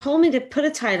told me to put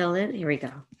a title in. Here we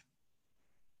go.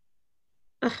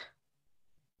 Ugh.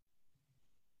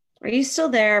 Are you still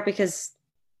there? Because,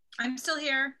 I'm still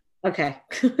here. okay,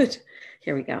 good.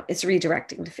 Here we go. It's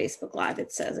redirecting to Facebook Live,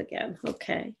 it says again.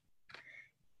 Okay.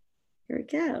 Here we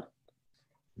go.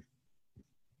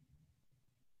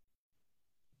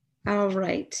 All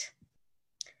right.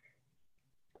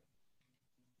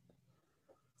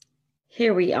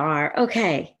 Here we are.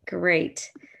 Okay,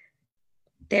 great.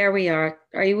 There we are.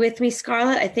 Are you with me,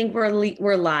 Scarlett? I think we're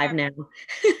live now.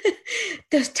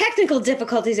 Those technical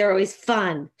difficulties are always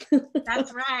fun.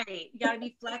 That's right. You got to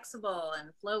be flexible and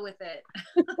flow with it.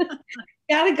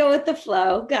 Gotta go with the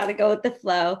flow. Gotta go with the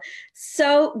flow.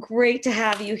 So great to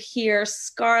have you here,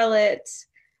 Scarlett.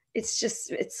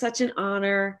 It's such an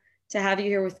honor to have you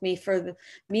here with me for the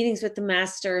meetings with the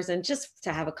masters and just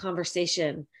to have a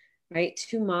conversation, right?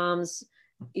 Two moms,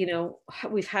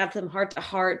 we've had them heart to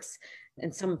hearts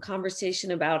and some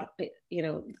conversation about,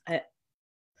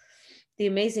 the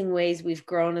amazing ways we've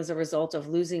grown as a result of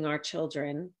losing our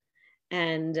children.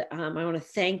 And I want to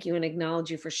thank you and acknowledge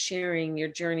you for sharing your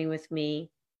journey with me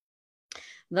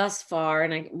thus far.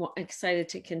 And I'm excited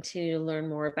to continue to learn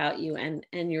more about you and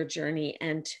your journey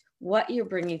and what you're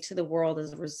bringing to the world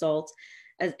as a result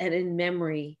and in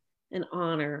memory and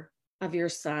honor of your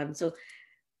son. So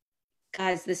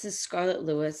guys, this is Scarlett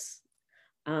Lewis.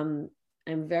 I'm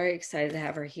very excited to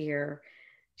have her here.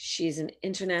 She's an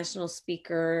international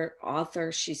speaker,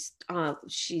 author. She's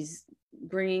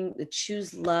bringing the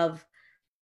Choose Love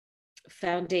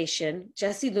Foundation,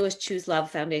 Jessie Lewis Choose Love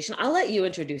Foundation. I'll let you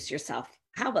introduce yourself.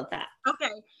 How about that?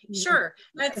 Okay, sure.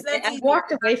 That's I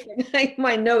walked away from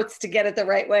my notes to get it the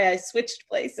right way. I switched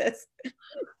places.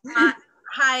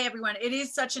 Hi, everyone. It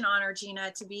is such an honor,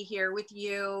 Gina, to be here with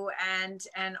you and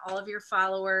all of your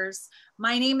followers.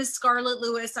 My name is Scarlett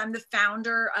Lewis. I'm the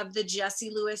founder of the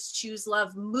Jessie Lewis Choose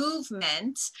Love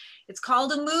movement. It's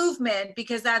called a movement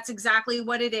because that's exactly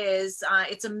what it is.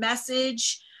 It's a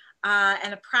message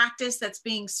and a practice that's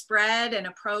being spread and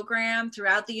a program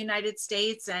throughout the United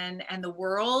States and the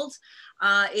world.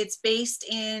 It's based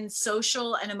in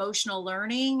social and emotional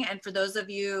learning. And for those of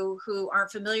you who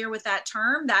aren't familiar with that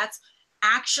term, that's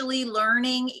actually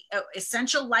learning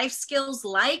essential life skills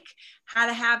like how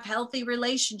to have healthy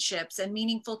relationships and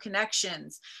meaningful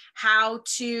connections, how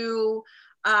to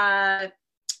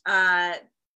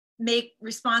make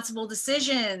responsible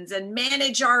decisions and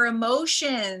manage our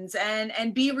emotions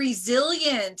and be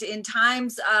resilient in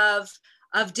times of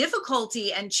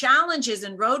difficulty and challenges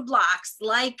and roadblocks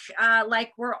like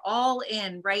we're all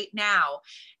in right now.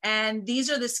 And these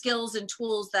are the skills and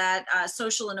tools that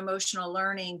social and emotional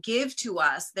learning give to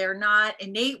us. They're not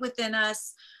innate within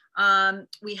us.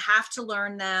 We have to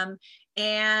learn them.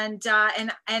 And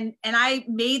I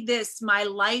made this my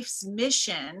life's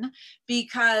mission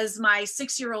because my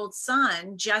 6-year-old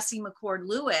son, Jesse McCord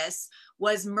Lewis,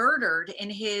 was murdered in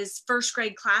his first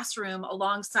grade classroom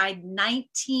alongside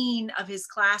 19 of his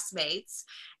classmates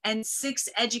and 6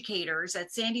 educators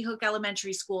at Sandy Hook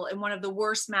Elementary School in one of the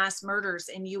worst mass murders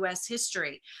in US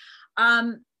history.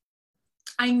 I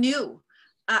knew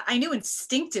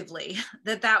instinctively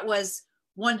that was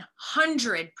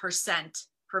 100%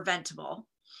 preventable.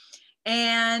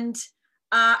 And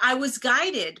I was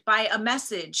guided by a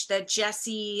message that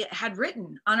Jesse had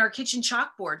written on our kitchen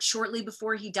chalkboard shortly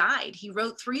before he died. He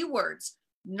wrote 3 words: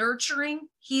 nurturing,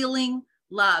 healing,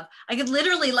 love. I could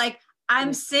literally,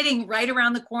 I'm sitting right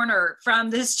around the corner from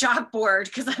this chalkboard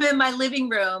because I'm in my living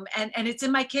room and it's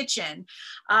in my kitchen.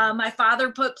 My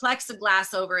father put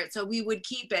plexiglass over it so we would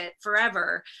keep it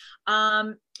forever.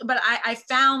 But I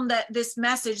found that this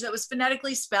message that was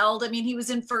phonetically spelled, I mean, he was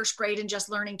in first grade and just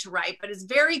learning to write, but it's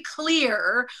very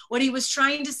clear what he was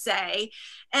trying to say.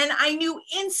 And I knew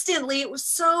instantly, it was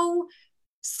so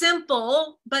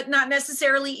simple, but not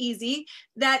necessarily easy,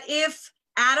 that if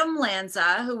Adam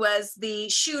Lanza, who was the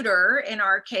shooter in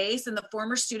our case and the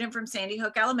former student from Sandy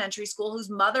Hook Elementary School, whose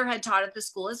mother had taught at the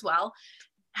school as well,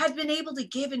 had been able to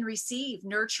give and receive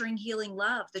nurturing, healing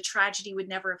love, the tragedy would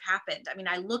never have happened. I mean,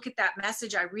 I look at that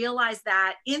message, I realized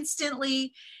that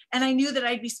instantly, and I knew that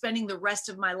I'd be spending the rest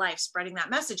of my life spreading that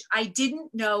message. I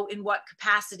didn't know in what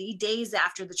capacity days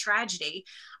after the tragedy,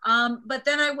 but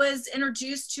then I was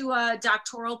introduced to a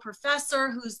doctoral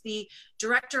professor who's the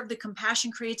director of the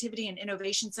Compassion, Creativity, and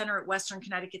Innovation Center at Western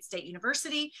Connecticut State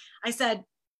University. I said,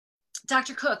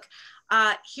 Dr. Cook,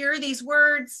 here are these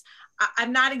words.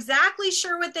 I'm not exactly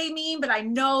sure what they mean, but I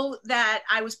know that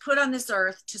I was put on this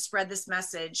earth to spread this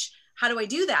message. How do I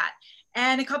do that?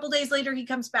 And a couple days later, he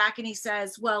comes back and he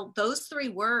says, well, those 3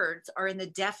 words are in the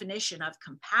definition of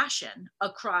compassion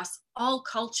across all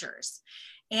cultures.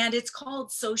 and it's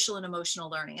called social and emotional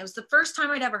learning. It was the first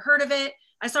time I'd ever heard of it.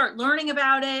 I started learning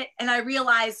about it, and I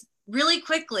realized really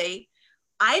quickly,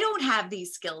 I don't have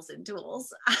these skills and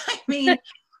tools. I mean,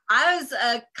 I was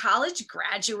a college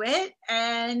graduate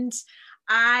and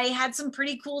I had some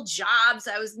pretty cool jobs.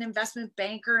 I was an investment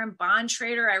banker and bond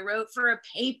trader. I wrote for a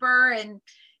paper and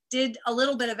did a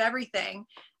little bit of everything,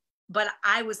 but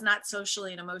I was not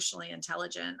socially and emotionally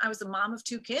intelligent. I was a mom of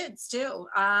 2 kids too.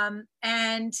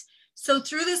 And so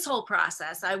through this whole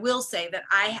process, I will say that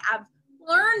I have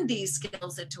learned these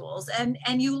skills and tools, and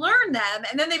you learn them,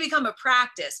 and then they become a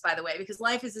practice, by the way, because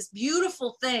life is this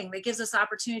beautiful thing that gives us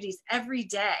opportunities every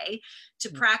day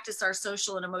to practice our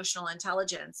social and emotional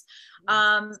intelligence.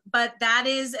 But that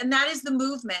is the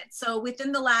movement. So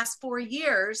within the last 4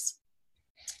 years,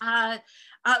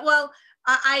 well,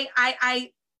 I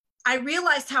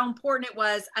realized how important it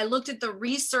was. I looked at the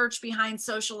research behind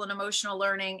social and emotional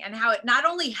learning and how it not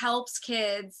only helps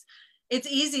kids, it's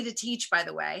easy to teach, by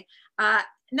the way,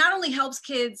 not only helps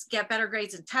kids get better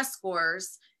grades and test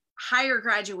scores, higher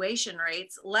graduation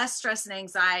rates, less stress and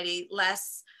anxiety,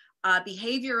 less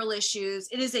behavioral issues.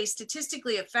 It is a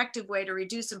statistically effective way to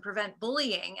reduce and prevent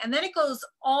bullying. And then it goes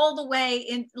all the way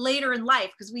in later in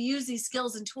life, because we use these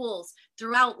skills and tools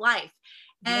throughout life.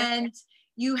 Yeah. And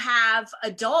you have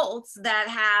adults that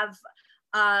have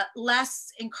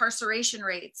less incarceration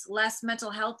rates, less mental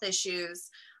health issues,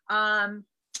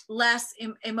 less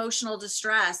emotional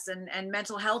distress and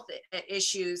mental health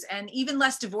issues, and even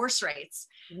less divorce rates.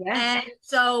 Yes. And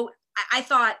so I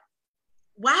thought,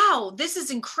 wow, this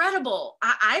is incredible.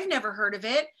 I've never heard of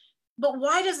it, but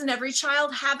why doesn't every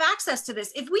child have access to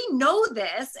this? If we know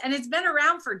this, and it's been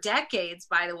around for decades,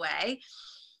 by the way,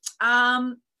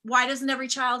 why doesn't every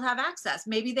child have access?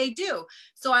 Maybe they do.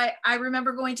 So I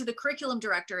remember going to the curriculum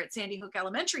director at Sandy Hook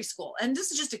Elementary School, and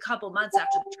this is just a couple months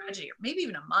after the tragedy, or maybe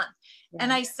even a month. Yeah.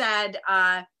 And I said,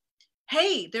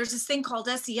 hey, there's this thing called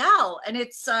SEL, and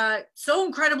it's so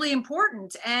incredibly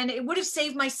important, and it would have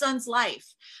saved my son's life.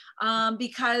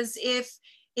 Because if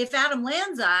Adam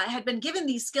Lanza had been given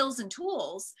these skills and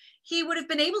tools, he would have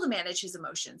been able to manage his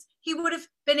emotions. He would have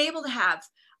been able to have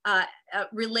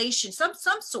relation, some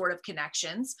sort of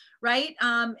connections, right?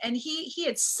 And he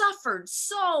had suffered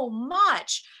so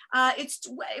much.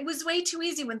 It was way too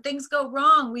easy when things go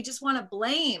wrong. We just want to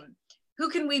blame. Who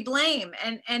can we blame?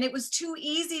 And it was too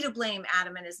easy to blame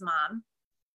Adam and his mom,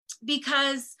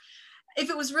 because if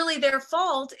it was really their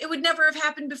fault, it would never have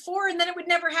happened before, and then it would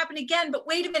never happen again. But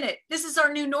wait a minute, this is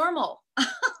our new normal.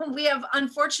 We have,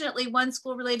 unfortunately, 1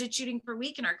 school-related shooting per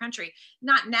week in our country,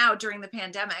 not now during the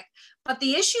pandemic, but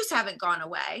the issues haven't gone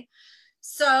away.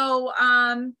 So,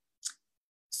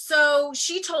 so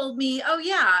she told me, oh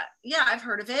yeah, I've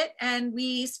heard of it. And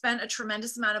we spent a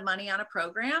tremendous amount of money on a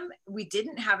program. We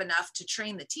didn't have enough to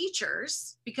train the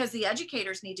teachers, because the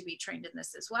educators need to be trained in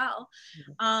this as well.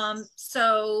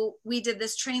 So we did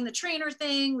this train the trainer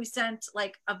thing. We sent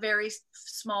like a very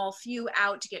small few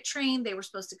out to get trained. They were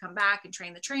supposed to come back and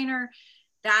train the trainer.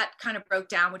 That kind of broke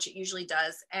down, which it usually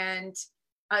does. And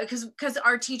because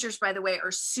our teachers, by the way, are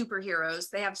superheroes.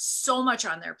 They have so much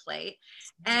on their plate.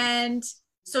 And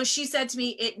so she said to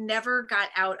me, it never got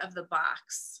out of the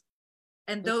box.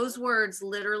 And those words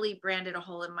literally branded a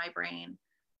hole in my brain.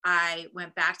 I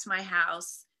went back to my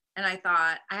house and I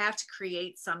thought, I have to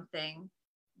create something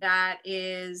that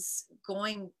is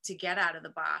going to get out of the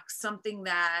box, something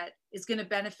that is going to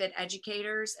benefit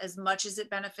educators as much as it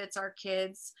benefits our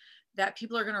kids, that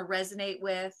people are going to resonate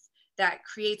with, that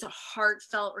creates a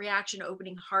heartfelt reaction.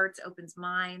 Opening hearts opens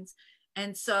minds.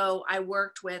 And so I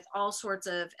worked with all sorts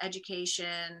of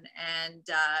education and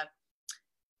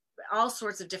all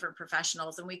sorts of different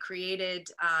professionals. And we created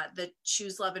the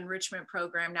Choose Love Enrichment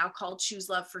Program, now called Choose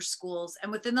Love for Schools. And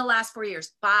within the last 4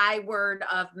 years, by word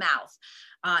of mouth,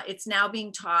 it's now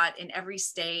being taught in every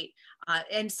state.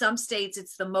 In some states,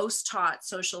 it's the most taught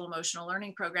social emotional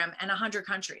learning program in 100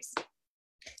 countries.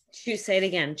 Say it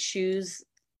again, Choose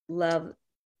Love.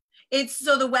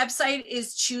 So the website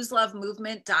is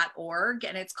chooselovemovement.org,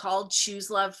 and it's called Choose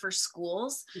Love for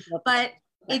Schools. But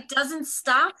it doesn't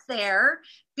stop there,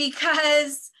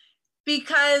 because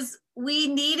we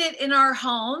need it in our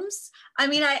homes. I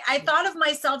mean, I thought of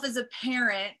myself as a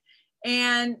parent,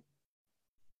 and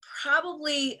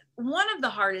probably one of the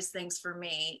hardest things for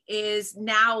me is,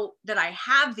 now that I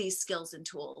have these skills and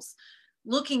tools,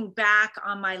 looking back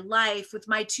on my life with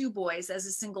my 2 boys as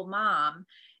a single mom,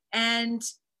 and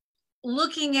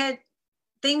looking at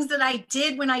things that I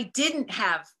did when I didn't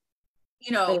have,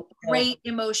 great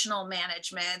emotional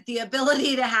management, the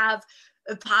ability to have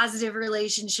positive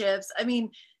relationships. I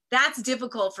mean, that's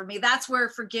difficult for me. That's where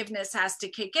forgiveness has to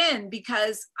kick in,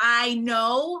 because I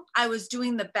know I was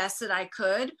doing the best that I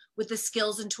could with the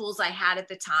skills and tools I had at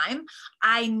the time.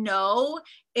 I know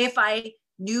if I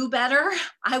knew better,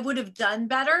 I would have done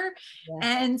better. Yeah.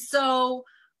 And so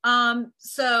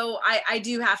I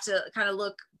do have to kind of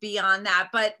look beyond that,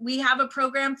 but we have a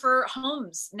program for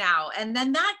homes now. And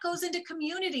then that goes into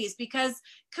communities, because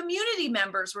community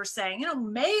members were saying, you know,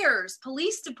 mayors,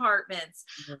 police departments,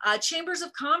 chambers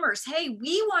of commerce, hey,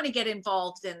 we want to get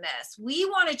involved in this. We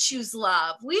want to choose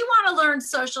love. We want to learn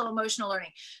social emotional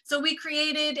learning. So we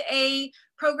created a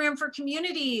program for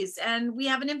communities, and we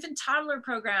have an infant toddler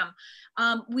program.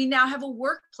 We now have a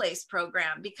workplace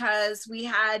program, because we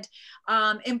had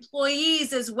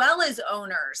employees as well as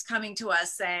owners coming to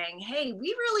us saying, hey, we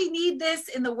really need this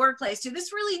in the workplace too.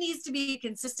 This really needs to be a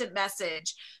consistent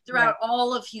message throughout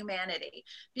all of humanity,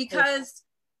 because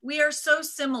we are so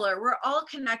similar. We're all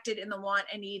connected in the want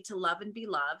and need to love and be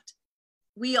loved.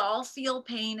 We all feel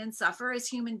pain and suffer as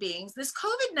human beings. This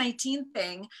COVID-19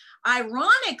 thing,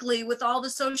 ironically, with all the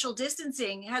social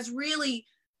distancing, has really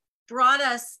brought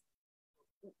us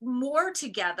more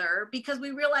together, because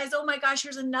we realize, oh my gosh,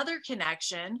 here's another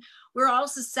connection. We're all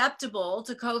susceptible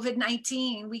to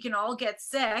COVID-19. We can all get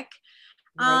sick.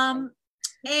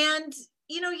 And,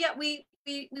 you know, yet we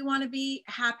want to be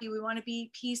happy. We want to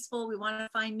be peaceful. We want to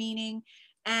find meaning.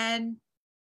 And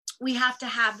we have to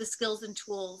have the skills and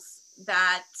tools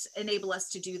that enable us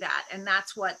to do that. And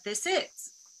that's what this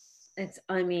is. It's,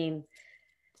 I mean,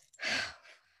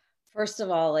 first of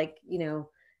all, like, you know,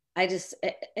 I just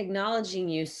acknowledging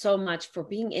you so much for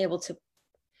being able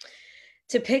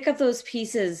to pick up those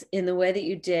pieces in the way that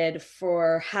you did,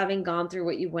 for having gone through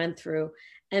what you went through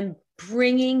and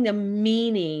bringing the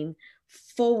meaning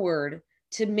forward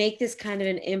to make this kind of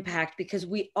an impact, because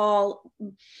we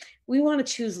want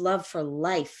to choose love for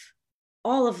life,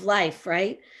 all of life,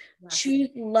 right? Yes. Choose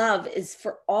love is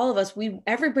for all of us.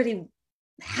 Everybody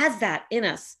has that in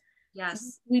us.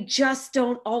 Yes. We just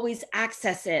don't always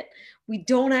access it. We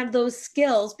don't have those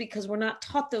skills because we're not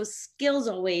taught those skills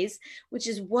always, which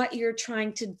is what you're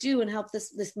trying to do and help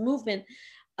this movement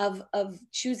of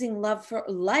choosing love for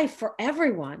life for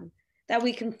everyone, that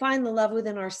we can find the love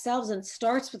within ourselves. And it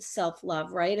starts with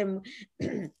self-love, right? And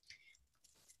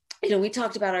you know, we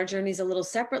talked about our journeys a little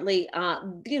separately,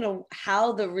 you know,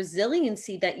 how the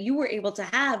resiliency that you were able to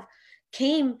have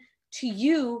came to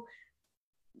you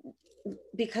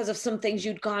because of some things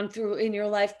you'd gone through in your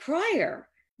life prior.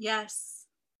 Yes.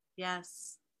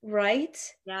 Yes. Right?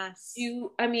 Yes.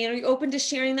 I mean, are you open to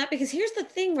sharing that? Because here's the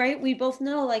thing, right? We both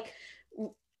know, like,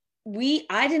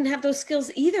 I didn't have those skills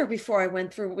either before I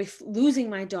went through with losing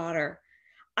my daughter.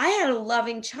 I had a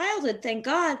loving childhood, thank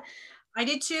God. I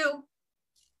did too.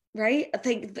 Right? I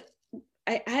think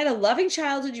I had a loving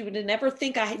childhood. You would never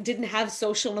think I didn't have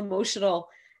social and emotional,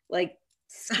 like,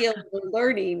 skills or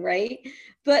learning, right?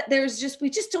 But we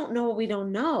just don't know what we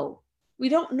don't know. We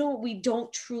don't know what we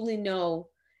don't truly know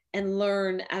and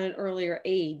learn at an earlier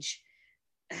age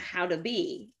how to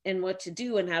be and what to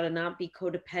do and how to not be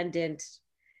codependent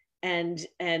and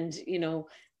you know,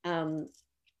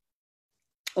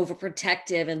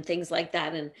 overprotective and things like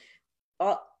that, and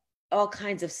all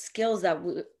kinds of skills that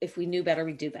if we knew better,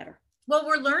 we'd do better. Well,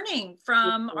 we're learning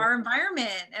from our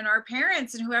environment and our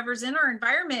parents and whoever's in our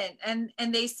environment.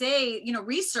 And they say, you know,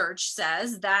 research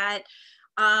says that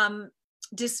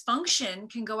dysfunction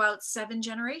can go out 7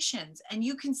 generations, and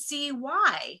you can see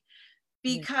why,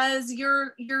 because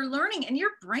you're learning, and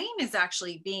your brain is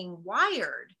actually being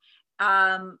wired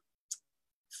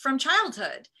from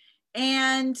childhood.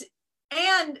 And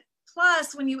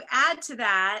plus, when you add to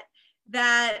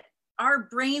that our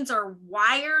brains are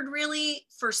wired really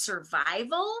for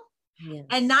survival,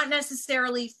 and not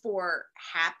necessarily for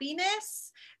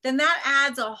happiness, then that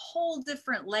adds a whole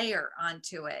different layer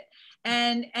onto it.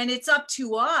 And it's up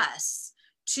to us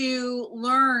to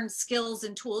learn skills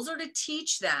and tools, or to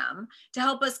teach them, to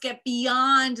help us get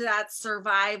beyond that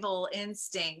survival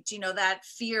instinct, you know, that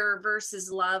fear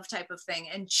versus love type of thing,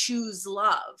 and choose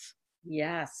love.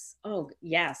 Yes. Oh,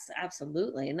 yes,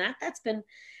 absolutely. And that's been,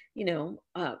 you know,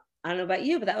 I don't know about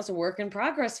you, but that was a work in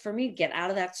progress for me to get out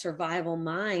of that survival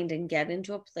mind and get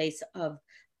into a place of,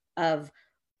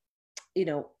 you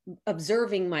know,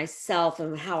 observing myself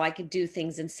and how I could do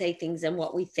things and say things and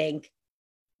what we think,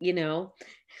 you know,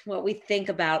 what we think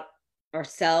about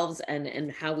ourselves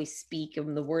and how we speak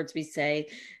and the words we say.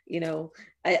 You know,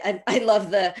 I love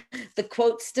the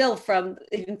quote still from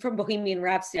Bohemian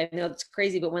Rhapsody. I know it's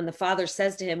crazy, but when the father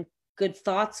says to him, good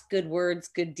thoughts, good words,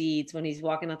 good deeds, when he's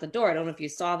walking out the door. I don't know if you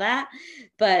saw that,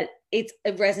 but it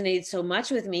resonated so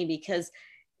much with me, because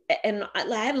and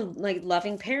I had like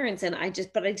loving parents, and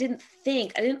but I didn't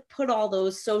put all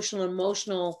those social and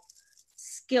emotional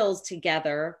skills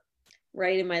together,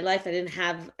 right, in my life.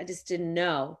 I just didn't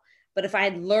know. But if I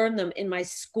had learned them in my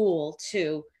school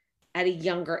too, at a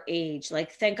younger age,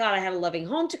 like, thank God I had a loving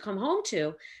home to come home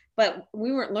to, but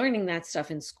we weren't learning that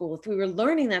stuff in school. If we were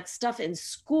learning that stuff in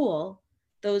school,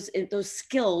 those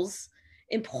skills,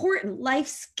 important life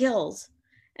skills,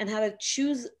 and how to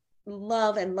choose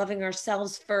love and loving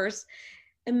ourselves first,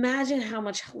 imagine how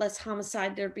much less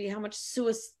homicide there'd be, how much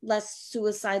less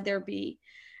suicide there'd be,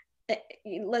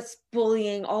 less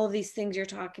bullying, all of these things you're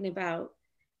talking about.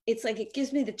 It's like, it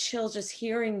gives me the chills just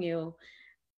hearing you.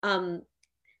 And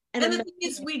the thing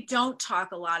is, we don't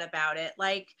talk a lot about it.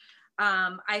 Like,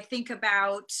 I think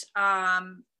about,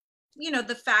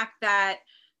 the fact that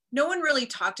no one really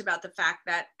talked about the fact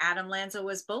that Adam Lanza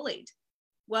was bullied.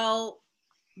 Well,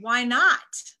 why not?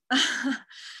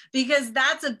 Because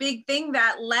that's a big thing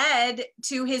that led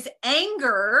to his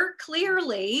anger,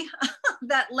 clearly,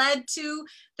 that led to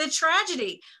the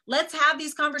tragedy. Let's have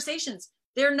these conversations.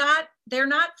 They're not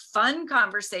fun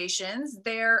conversations.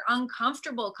 They're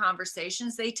uncomfortable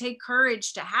conversations. They take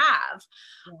courage to have.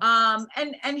 Yes.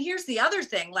 And here's the other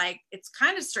thing, like, it's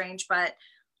kind of strange, but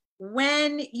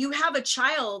when you have a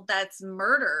child that's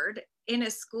murdered in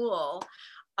a school,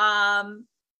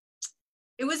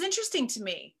 it was interesting to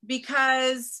me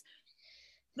because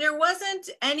there wasn't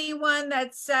anyone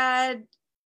that said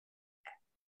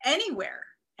anywhere,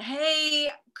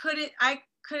 hey, I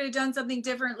could have done something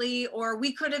differently, or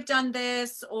we could have done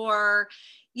this, or,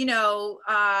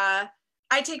 I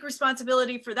take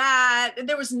responsibility for that.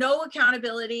 There was no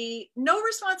accountability, no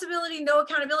responsibility, no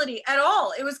accountability at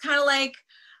all. It was kind of like,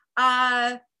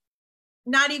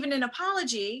 not even an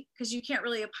apology, because you can't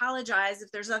really apologize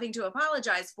if there's nothing to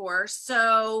apologize for.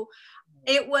 So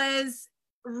it was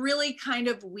really kind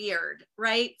of weird,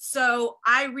 right? So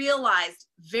I realized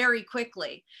very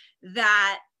quickly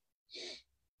that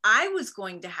I was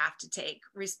going to have to take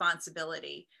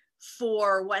responsibility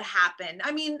for what happened.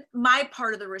 I mean, my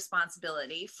part of the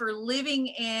responsibility for living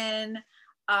in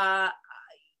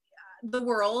the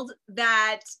world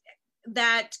that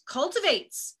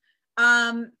cultivates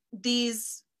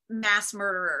these mass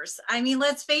murderers. I mean,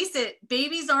 let's face it,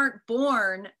 babies aren't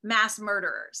born mass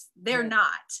murderers. They're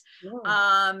not.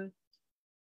 No.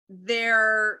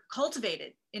 They're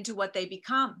cultivated into what they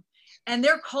become. And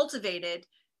they're cultivated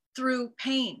through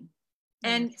pain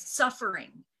and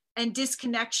suffering and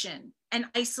disconnection and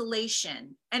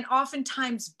isolation and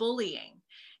oftentimes bullying.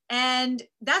 And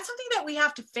that's something that we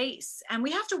have to face and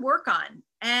we have to work on.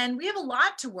 And we have a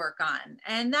lot to work on.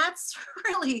 And that's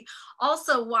really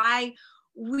also why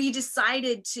we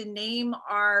decided to name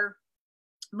our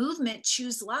movement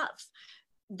Choose Love.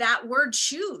 That word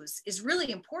choose is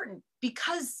really important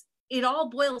because it all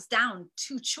boils down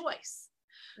to choice.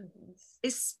 Mm-hmm.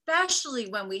 Especially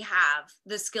when we have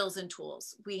the skills and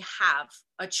tools, we have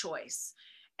a choice.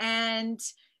 And,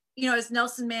 as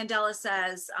Nelson Mandela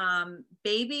says,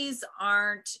 babies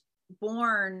aren't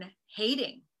born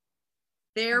hating.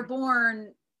 They're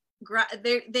born,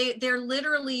 they're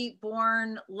literally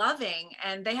born loving,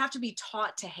 and they have to be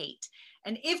taught to hate.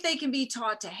 And if they can be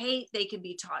taught to hate, they can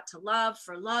be taught to love,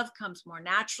 for love comes more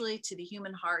naturally to the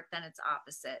human heart than its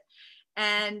opposite.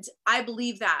 And I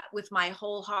believe that with my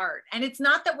whole heart. And it's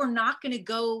not that we're not going to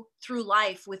go through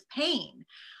life with pain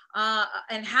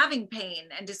and having pain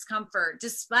and discomfort,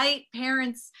 despite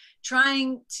parents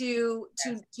trying to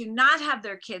not have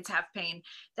their kids have pain.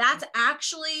 That's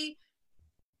actually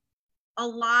a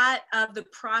lot of the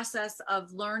process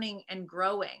of learning and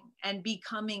growing and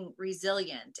becoming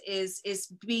resilient is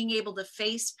being able to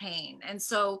face pain. And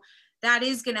so that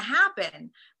is going to happen,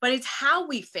 but it's how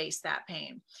we face that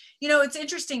pain. It's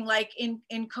interesting, like in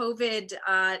COVID-19,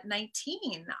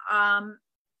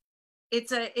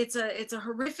 it's a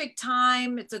horrific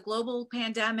time. It's a global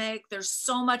pandemic. There's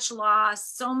so much loss,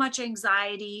 so much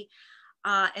anxiety,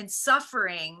 and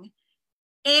suffering.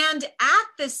 And at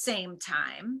the same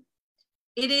time,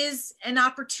 it is an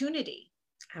opportunity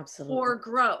for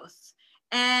growth.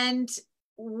 And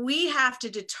we have to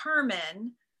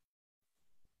determine,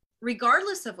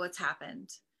 regardless of what's happened,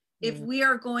 if we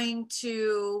are going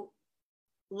to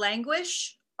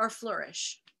languish or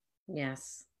flourish.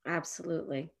 Yes,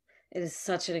 absolutely. It is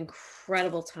such an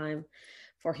incredible time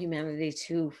for humanity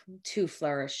to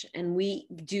flourish. And we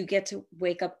do get to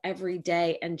wake up every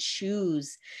day and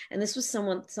choose. And this was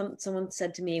someone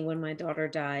said to me when my daughter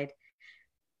died,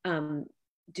 do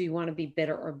you want to be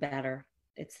bitter or better?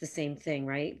 It's the same thing,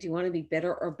 right? Do you want to be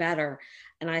bitter or better?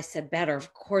 And I said better.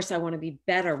 Of course I want to be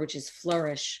better, which is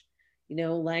flourish.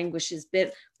 languish is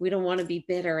bit. We don't want to be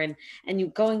bitter. And you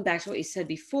going back to what you said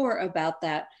before about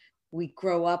that, we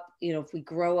grow up, if we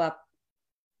grow up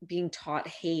being taught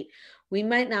hate, we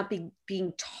might not be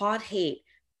being taught hate,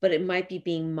 but it might be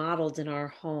being modeled in our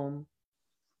home.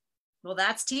 Well,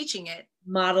 that's teaching it.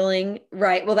 Modeling,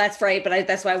 right? Well, that's right. But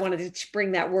that's why I wanted to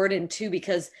bring that word in too,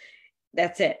 because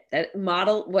that's it. That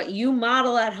model, what you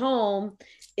model at home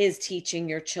is teaching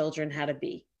your children how to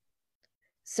be.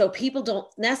 So people don't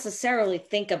necessarily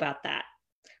think about that.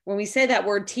 When we say that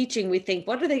word teaching, we think,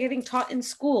 what are they getting taught in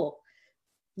school?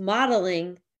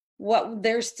 Modeling what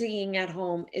they're seeing at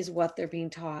home is what they're being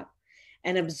taught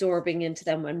and absorbing into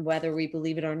them, and whether we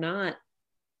believe it or not.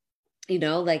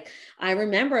 Like I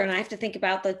remember, and I have to think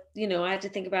about I have to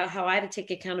think about how I had to take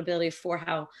accountability for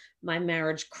how my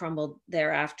marriage crumbled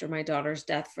there after my daughter's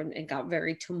death, and got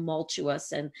very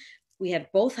tumultuous. And we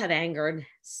both had anger and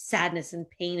sadness and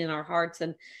pain in our hearts.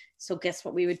 And so guess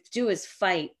what we would do is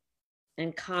fight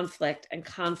and conflict and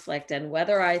conflict. And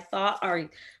whether I thought our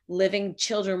living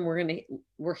children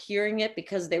were hearing it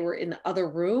because they were in the other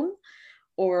room,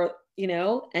 or,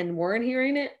 and weren't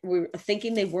hearing it, we were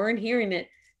thinking they weren't hearing it.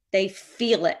 They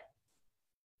feel it.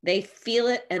 They feel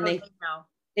it, and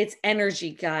it's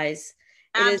energy, guys.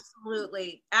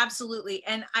 Absolutely. Absolutely.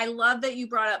 And I love that you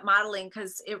brought up modeling,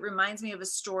 because it reminds me of a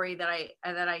story that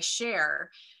I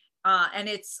share. And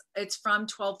it's from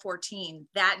 12/14.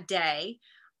 That day,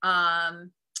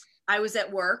 I was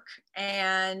at work,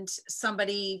 and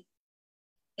somebody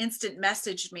instant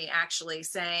messaged me, actually,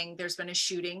 saying there's been a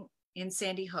shooting in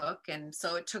Sandy Hook. And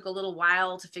so it took a little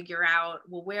while to figure out,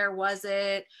 well, where was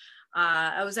it?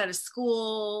 I was at a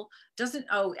school.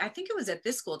 I think it was at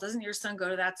this school. Doesn't your son go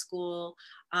to that school?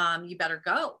 You better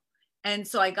go. And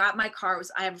so I got my car.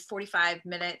 I have a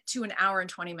 45-minute to an hour and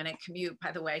 20-minute commute,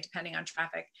 by the way, depending on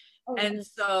traffic. Oh, and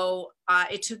so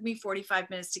it took me 45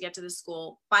 minutes to get to the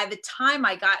school. By the time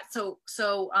I got,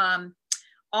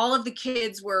 all of the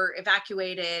kids were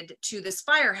evacuated to this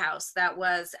firehouse that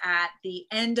was at the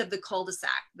end of the cul-de-sac.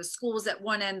 The school was at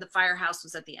one end, the firehouse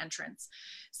was at the entrance.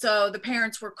 So the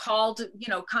parents were called,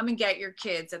 come and get your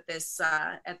kids at this,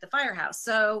 at the firehouse.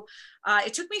 So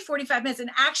it took me 45 minutes.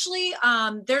 And actually,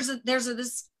 there's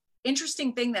this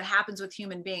interesting thing that happens with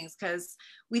human beings, because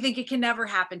we think it can never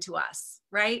happen to us,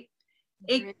 right?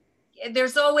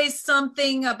 There's always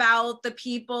something about the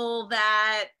people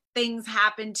that things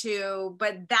happen to,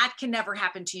 but that can never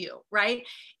happen to you, right?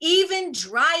 Even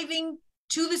driving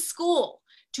to the school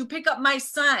to pick up my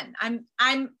son,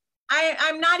 I'm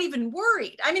not even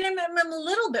worried. I mean, I'm a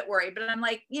little bit worried, but I'm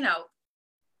like,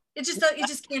 it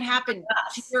just can't happen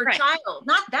to your child.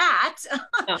 Not that.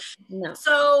 No.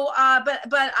 So,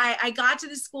 but I got to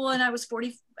the school, and I was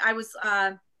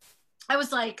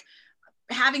like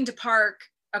having to park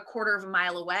a quarter of a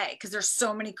mile away, because there's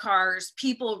so many cars,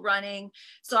 people running.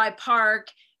 So I park,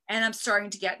 and I'm starting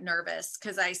to get nervous,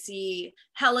 because I see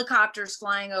helicopters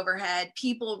flying overhead,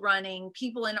 people running,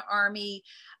 people in army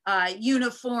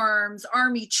uniforms,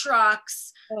 army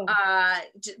trucks,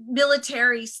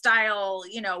 military style,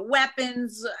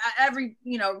 weapons,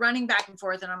 running back and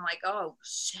forth. And I'm like, oh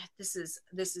shit, this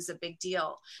is a big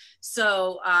deal.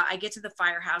 So I get to the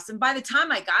firehouse, and by the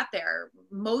time I got there,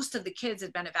 most of the kids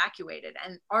had been evacuated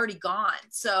and already gone.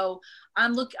 So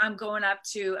I'm going up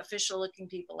to official looking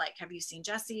people, like, have you seen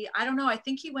Jesse? I don't know. I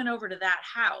think he went over to that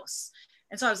house.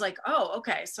 And so I was like, oh,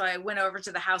 okay. So I went over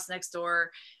to the house next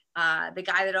door. The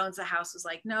guy that owns the house was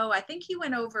like, no, I think he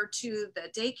went over to the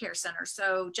daycare center.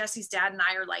 So Jesse's dad and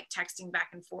I are like texting back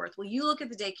and forth. Well, you look at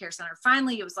the daycare center.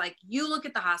 Finally, it was like, you look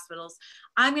at the hospitals.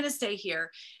 I'm going to stay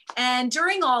here. And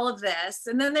during all of this,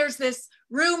 and then there's this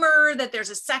rumor that there's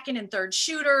a second and third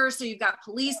shooter. So you've got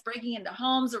police breaking into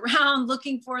homes around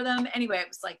looking for them. Anyway, it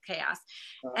was like chaos.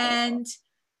 And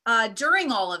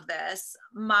during all of this,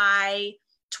 my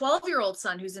 12-year-old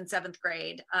son, who's in 7th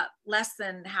grade, less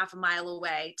than half a mile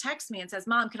away, texts me and says,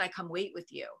 Mom, can I come wait with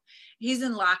you? He's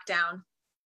in lockdown.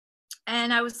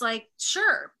 And I was like,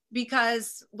 sure,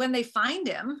 because when they find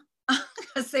him,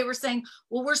 because they were saying,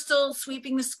 well, we're still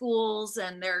sweeping the schools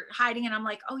and they're hiding. And I'm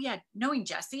like, oh yeah, knowing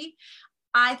Jesse,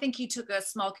 I think he took a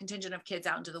small contingent of kids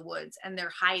out into the woods and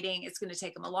they're hiding. It's going to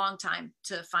take them a long time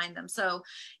to find them. So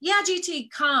yeah, GT,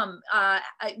 come.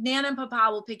 Nana and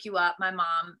Papa will pick you up. My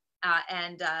mom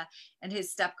and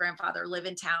his step grandfather live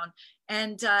in town,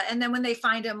 and then when they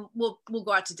find him, we'll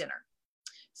go out to dinner.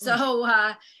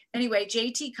 So anyway,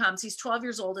 JT comes. He's 12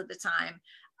 years old at the time,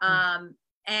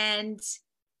 and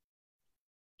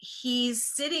he's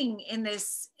sitting in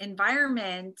this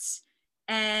environment,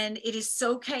 and it is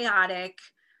so chaotic.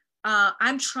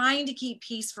 I'm trying to keep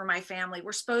peace for my family.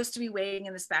 We're supposed to be waiting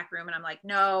in this back room, and I'm like,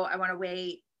 no, I want to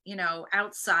wait you know,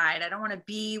 outside. I don't want to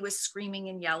be with screaming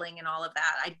and yelling and all of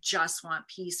that. I just want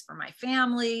peace for my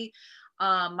family.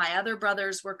 My other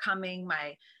brothers were coming.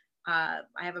 I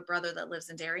have a brother that lives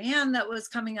in Darien that was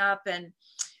coming up, and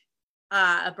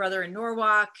a brother in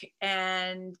Norwalk.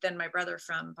 And then my brother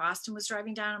from Boston was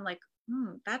driving down. I'm like,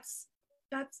 that's,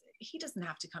 he doesn't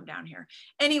have to come down here.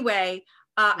 Anyway,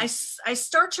 I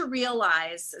start to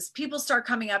realize as people start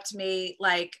coming up to me,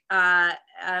 like a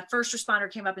first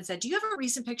responder came up and said, do you have a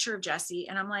recent picture of Jesse?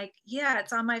 And I'm like, yeah,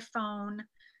 it's on my phone.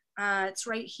 It's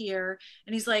right here.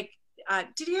 And he's like,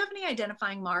 did he have any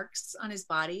identifying marks on his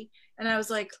body? And I was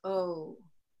like, oh,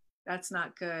 that's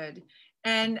not good.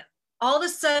 And all of a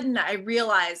sudden I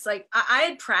realized, like, I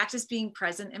had practiced being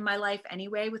present in my life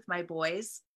anyway with my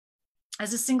boys.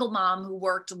 As a single mom who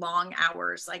worked long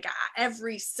hours, like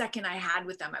every second I had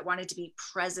with them, I wanted to be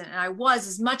present, and I was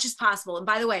as much as possible. And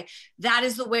by the way, that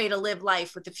is the way to live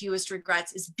life with the fewest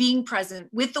regrets, is being present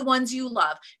with the ones you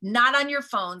love, not on your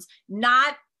phones,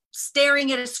 not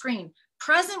staring at a screen,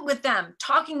 present with them,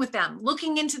 talking with them,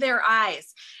 looking into their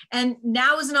eyes. And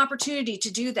now is an opportunity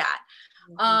to do that.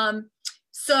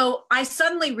 So I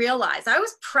suddenly realized I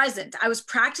was present. I was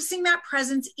practicing that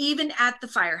presence even at the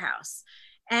firehouse.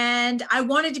 And I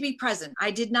wanted to be present.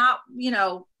 I did not,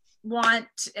 want,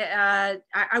 I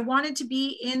wanted to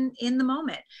be in the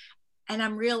moment. And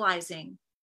I'm realizing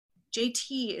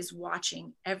JT is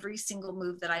watching every single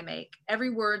move that I make, every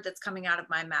word that's coming out of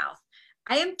my mouth.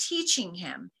 I am teaching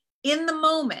him in the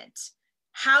moment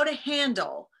how to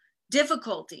handle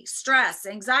difficulty, stress,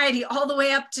 anxiety, all the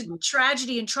way up to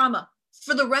tragedy and trauma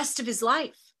for the rest of his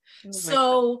life.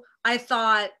 So I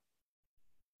thought,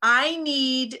 I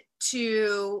need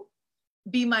to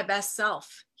be my best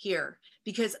self here,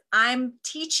 because I'm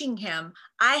teaching him.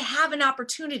 I have an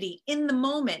opportunity in the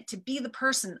moment to be the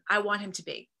person I want him to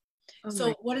be.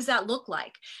 So what does that look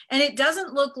like? And it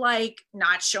doesn't look like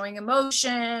not showing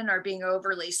emotion or being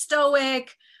overly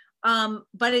stoic,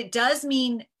 but it does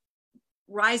mean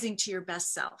rising to your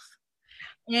best self.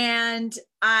 And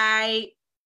I've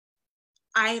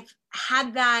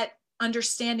had that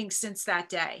understanding since that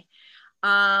day.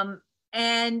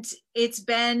 And it's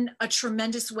been a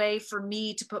tremendous way for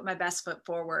me to put my best foot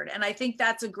forward. And I think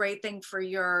that's a great thing for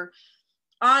your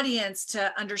audience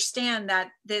to understand,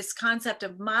 that this concept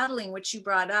of modeling, which you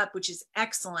brought up, which is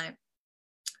excellent,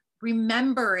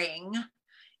 remembering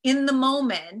in the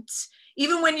moment,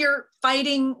 even when you're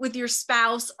fighting with your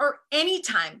spouse or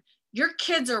anytime, your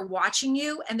kids are watching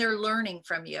you and they're learning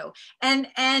from you. And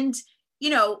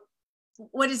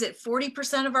what is it?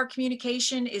 40% of our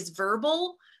communication is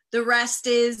verbal. The rest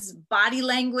is body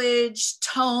language,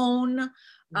 tone,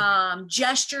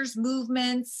 gestures,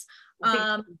 movements.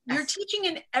 You're teaching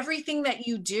in everything that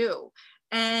you do.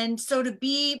 And so to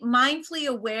be mindfully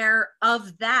aware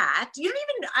of that,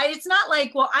 it's not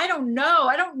like, well, I don't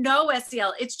know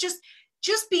SEL. It's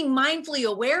just being mindfully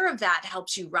aware of that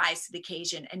helps you rise to the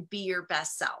occasion and be your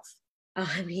best self.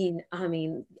 I mean,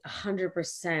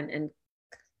 100%. And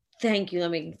thank you.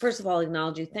 Let me first of all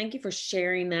acknowledge you. Thank you for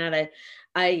sharing that.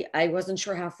 I wasn't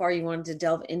sure how far you wanted to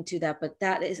delve into that, but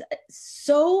that is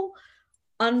so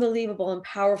unbelievable and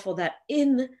powerful, that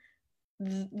in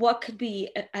what could be,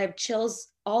 I have chills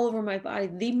all over my body,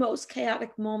 the most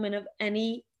chaotic moment of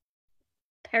any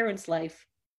parent's life,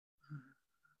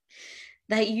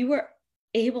 that you were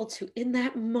able to, in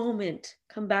that moment,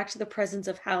 come back to the presence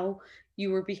of how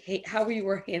you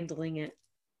were handling it,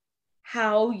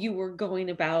 how you were going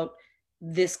about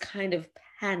this kind of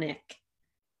panic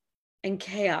and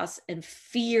chaos and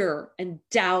fear and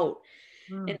doubt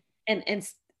and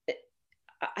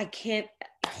I can't,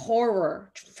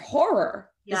 horror.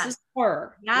 Yes. This is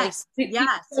horror. Yes.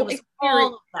 Yes. It was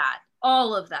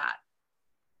all of that.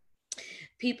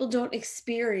 People don't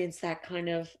experience that kind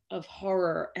of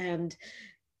horror. And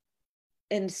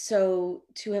so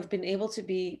to have been able to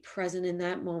be present in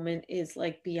that moment is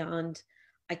like beyond,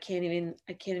 I can't even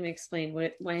explain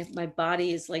what my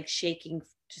body is like shaking,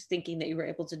 just thinking that you were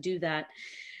able to do that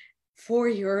for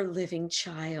your living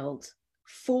child,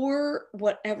 for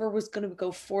whatever was going to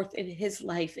go forth in his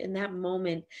life in that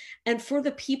moment, and for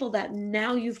the people that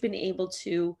now you've been able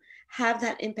to have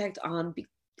that impact on,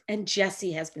 and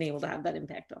Jesse has been able to have that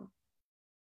impact on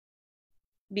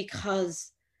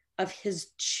because of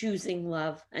his choosing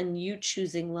love, and you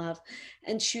choosing love,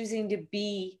 and choosing to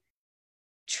be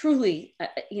truly,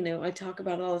 I talk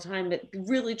about it all the time, but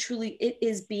really, truly, it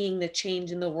is being the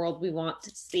change in the world we want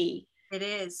to see. It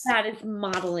is. That is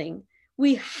modeling.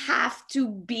 We have to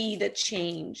be the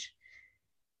change.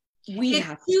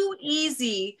 It's too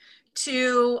easy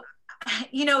to,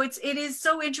 it is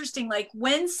so interesting. Like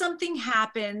when something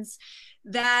happens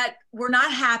that we're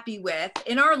not happy with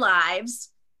in our lives,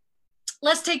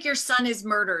 let's take your son is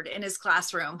murdered in his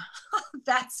classroom.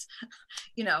 That's,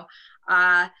 you know,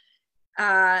 uh,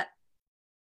 uh,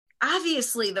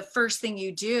 obviously the first thing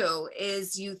you do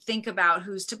is you think about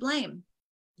who's to blame.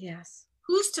 Yes.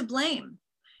 Who's to blame?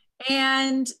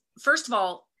 And first of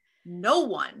all, no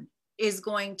one is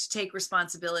going to take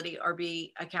responsibility or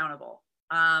be accountable.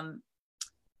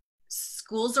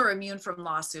 Schools are immune from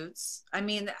lawsuits. I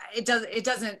mean, it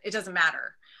doesn't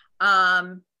matter.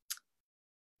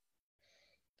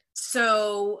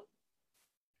 So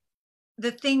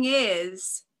the thing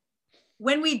is,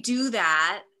 when we do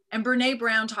that, and Brene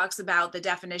Brown talks about the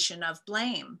definition of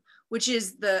blame, which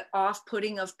is the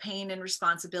off-putting of pain and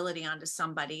responsibility onto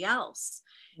somebody else.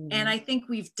 Mm-hmm. And I think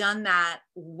we've done that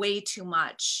way too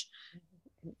much,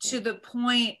 to the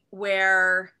point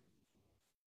where,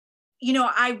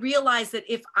 I realized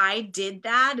that if I did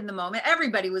that in the moment,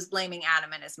 everybody was blaming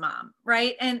Adam and his mom,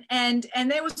 right? And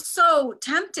it was so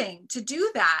tempting to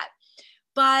do that,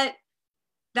 but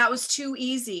that was too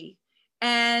easy.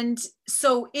 And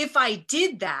so if I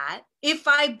did that, if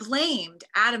I blamed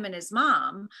Adam and his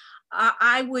mom,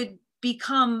 I would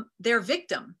become their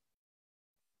victim.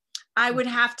 I would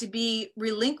have to be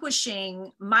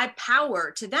relinquishing my power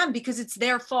to them because it's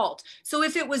their fault. So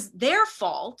if it was their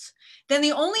fault, then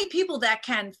the only people that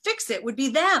can fix it would be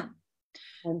them.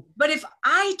 But if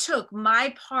I took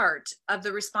my part of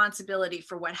the responsibility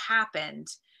for what happened,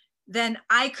 then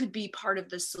I could be part of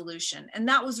the solution. And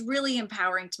that was really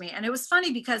empowering to me. And it was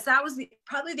funny because that was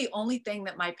probably the only thing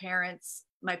that my parents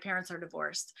are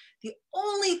divorced. The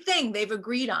only thing they've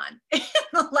agreed on in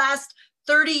the last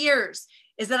 30 years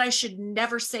is that I should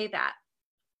never say that.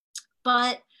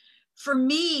 But for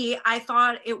me, I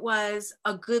thought it was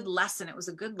a good lesson. It was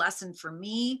a good lesson for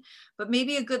me, but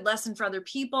maybe a good lesson for other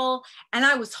people. And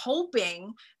I was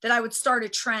hoping that I would start a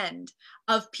trend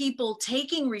of people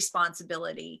taking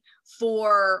responsibility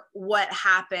for what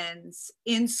happens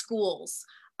in schools.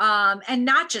 And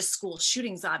not just school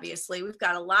shootings, obviously. We've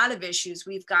got a lot of issues.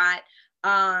 We've got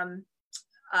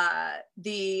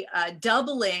the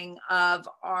doubling of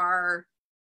our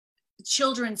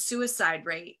children's suicide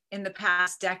rate in the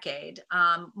past decade.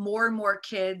 More and more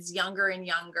kids, younger and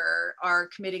younger, are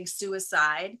committing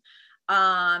suicide.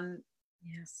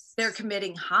 Yes. They're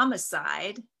committing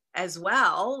homicide as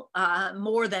well,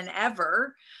 more than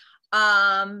ever.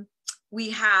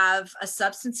 We have a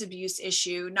substance abuse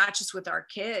issue, not just with our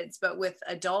kids, but with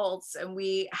adults. And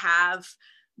we have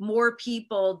more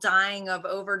people dying of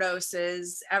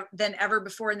overdoses than ever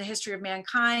before in the history of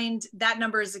mankind. That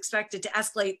number is expected to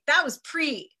escalate. That was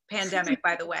pre-pandemic,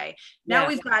 by the way. Now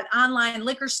we've got online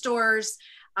liquor stores,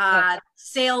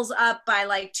 sales up by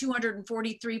like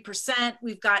 243%.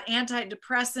 We've got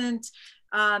antidepressant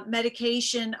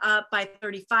medication up by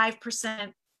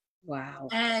 35%. Wow.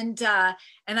 And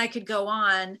I could go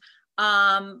on.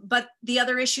 But the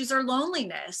other issues are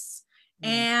loneliness.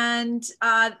 And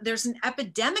there's an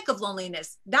epidemic of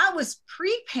loneliness. That was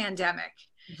pre-pandemic.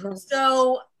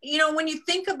 So, when you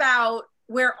think about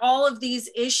where all of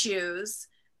these issues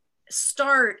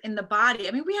start in the body,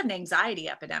 I mean, we had an anxiety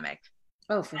epidemic.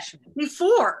 Oh, for sure.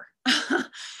 Before.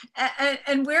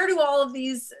 and where do all of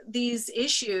these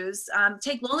issues,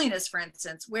 take loneliness, for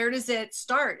instance, where does it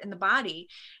start in the body?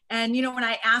 And, when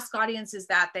I ask audiences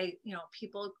that, they,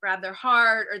 people grab their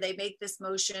heart or they make this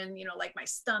motion, like my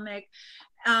stomach.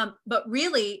 But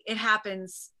really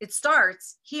it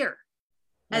starts here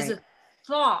as a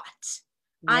thought.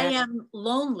 Yeah. I am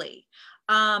lonely.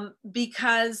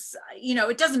 Because,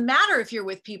 it doesn't matter if you're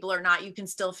with people or not, you can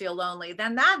still feel lonely.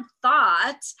 Then that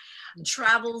thought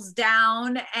travels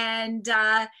down and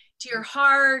to your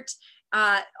heart.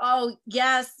 Oh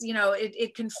yes,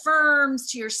 it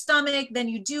confirms to your stomach. Then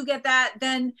you do get that.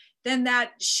 Then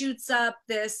that shoots up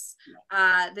this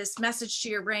message to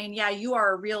your brain. Yeah, you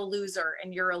are a real loser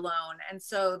and you're alone. And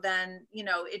so then,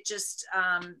 it just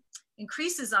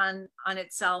increases on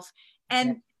itself.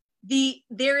 And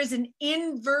there is an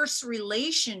inverse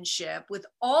relationship with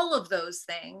all of those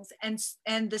things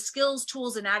and the skills,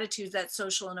 tools, and attitudes that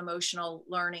social and emotional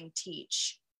learning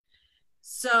teach.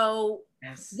 So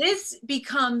this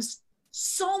becomes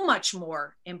so much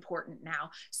more important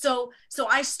now. So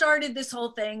I started this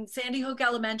whole thing. Sandy Hook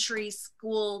Elementary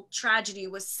School tragedy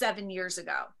was 7 years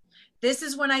ago. This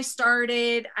is when I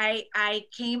started.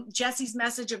 Jesse's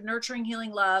message of nurturing,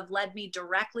 healing, love led me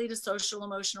directly to social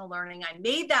emotional learning. I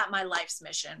made that my life's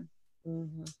mission.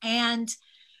 Mm-hmm. And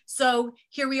so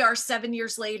here we are 7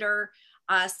 years later,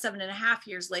 7.5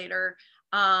 years later.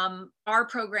 Our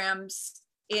programs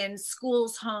in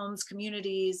schools, homes,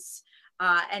 communities,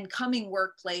 and coming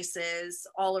workplaces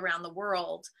all around the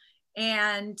world.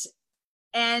 And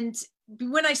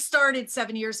when I started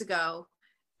 7 years ago,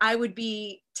 I would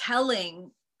be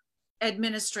telling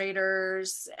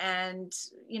administrators and,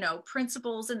 you know,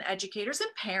 principals and educators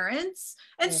and parents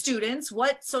and students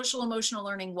what social emotional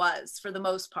learning was, for the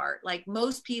most part. Like,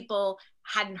 most people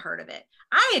hadn't heard of it.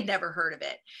 I had never heard of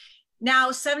it. Now,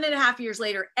 7.5 years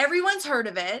later, everyone's heard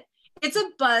of it. It's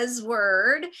a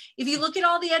buzzword. If you look at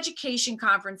all the education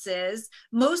conferences,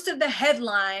 most of the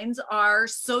headlines are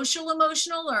social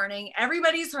emotional learning.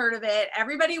 Everybody's heard of it.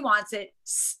 Everybody wants it.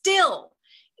 Still,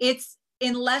 it's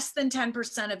in less than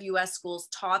 10% of US schools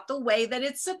taught the way that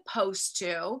it's supposed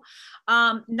to.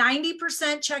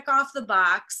 90% check off the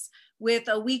box with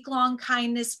a week-long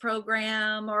kindness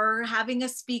program, or having a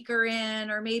speaker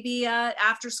in, or maybe a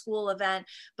after-school event.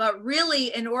 But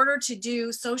really, in order to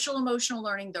do social emotional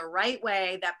learning the right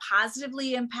way that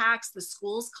positively impacts the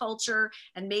school's culture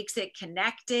and makes it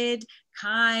connected,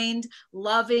 kind,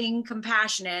 loving,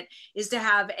 compassionate, is to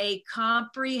have a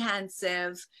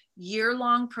comprehensive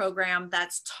year-long program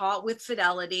that's taught with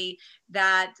fidelity,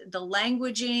 that the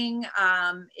languaging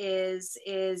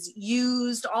is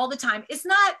used all the time.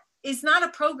 It's not a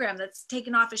program that's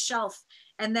taken off a shelf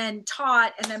and then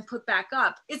taught and then put back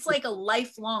up. It's like a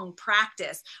lifelong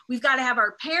practice. We've got to have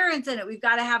our parents in it. We've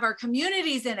got to have our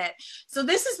communities in it. So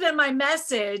this has been my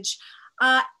message.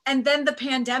 And then the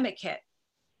pandemic hit.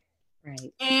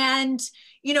 Right. And,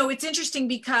 you know, it's interesting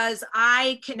because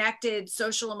I connected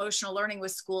social emotional learning with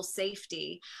school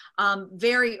safety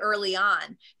very early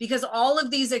on, because all of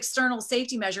these external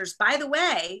safety measures, by the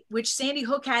way, which Sandy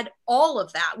Hook had all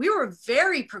of that. We were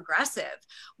very progressive.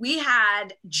 We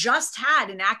had just had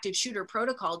an active shooter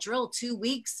protocol drill 2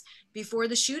 weeks before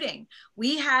the shooting.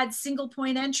 We had single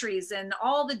point entries and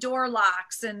all the door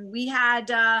locks, and we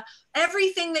had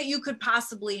everything that you could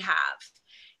possibly have.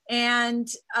 And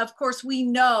of course, we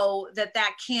know that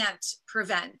that can't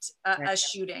prevent a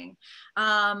shooting.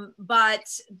 But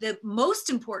the most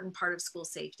important part of school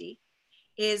safety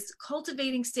is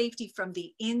cultivating safety from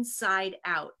the inside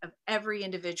out of every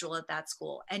individual at that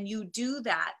school. And you do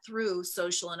that through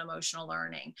social and emotional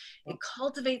learning. It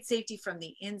cultivates safety from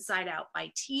the inside out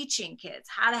by teaching kids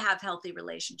how to have healthy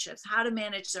relationships, how to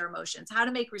manage their emotions, how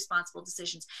to make responsible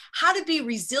decisions, how to be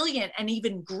resilient and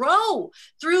even grow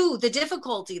through the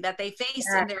difficulty that they face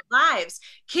in their lives.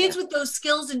 Kids with those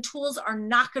skills and tools are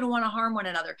not going to want to harm one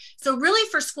another. So really,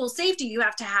 for school safety, you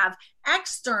have to have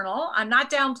external, I'm not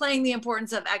downplaying the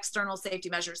importance of external safety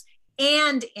measures,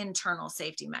 and internal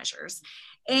safety measures.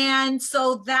 And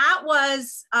so that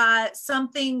was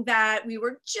something that we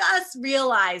were just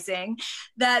realizing,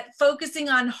 that focusing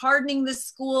on hardening the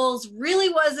schools really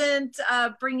wasn't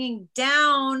bringing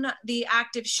down the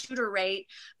active shooter rate,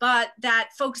 but that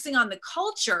focusing on the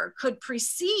culture could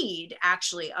precede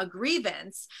actually a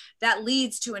grievance that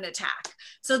leads to an attack.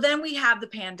 So then we have the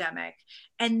pandemic,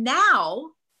 and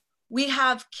now we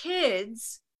have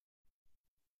kids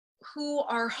who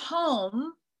are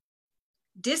home,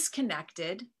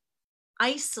 disconnected,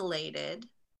 isolated,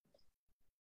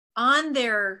 on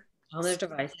their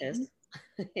devices,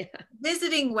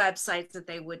 visiting websites that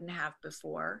they wouldn't have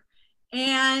before,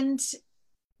 and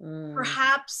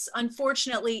perhaps,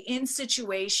 unfortunately, in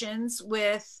situations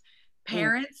with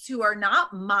parents who are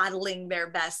not modeling their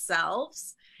best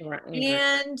selves.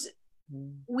 And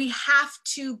we have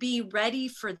to be ready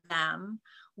for them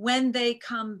when they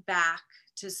come back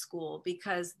to school,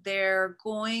 because they're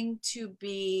going to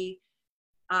be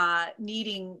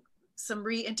needing some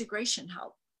reintegration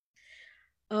help.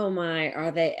 Oh my,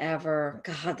 are they ever?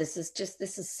 God, this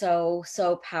is so,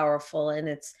 so powerful. And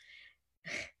it's,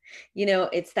 you know,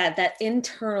 it's that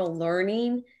internal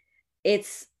learning. It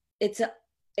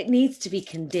needs to be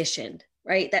conditioned,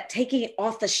 right? That taking it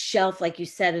off the shelf, like you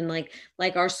said, and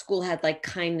like our school had like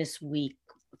kindness week.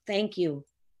 Thank you.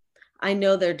 I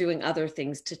know they're doing other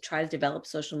things to try to develop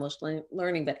social emotional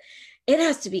learning, but it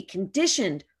has to be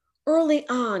conditioned early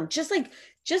on, just like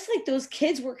those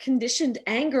kids were conditioned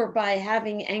anger by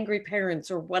having angry parents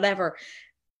or whatever.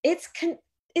 It's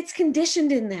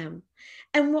conditioned in them.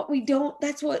 And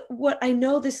that's what I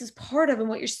know this is part of, and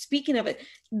what you're speaking of it,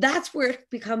 that's where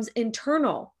it becomes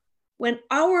internal. When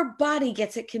our body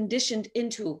gets it conditioned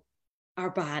into our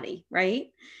body,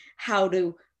 right? How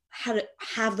to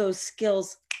have those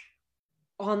skills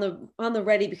on the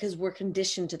ready, because we're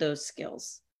conditioned to those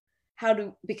skills.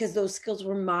 Because those skills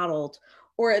were modeled,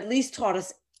 or at least taught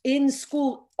us in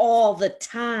school all the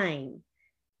time,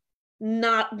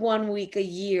 not 1 week a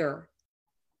year,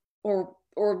 or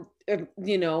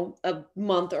you know, a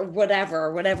month or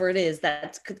whatever it is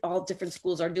that all different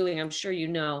schools are doing. I'm sure you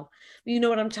know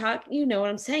what I'm talking, you know what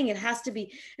I'm saying. It has to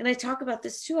be, and I talk about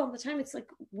this too all the time. It's like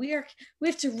we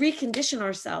have to recondition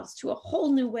ourselves to a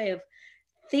whole new way of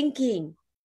thinking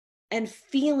and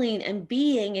feeling and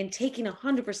being and taking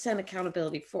 100%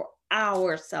 accountability for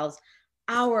ourselves,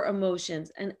 our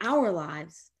emotions, and our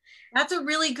lives. That's a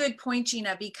really good point,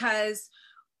 Gina, because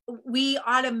we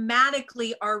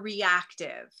automatically are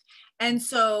reactive. And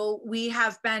so we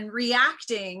have been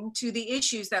reacting to the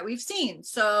issues that we've seen.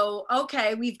 So,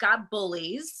 okay, we've got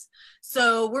bullies.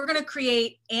 So we're going to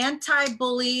create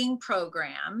anti-bullying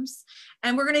programs,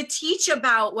 and we're going to teach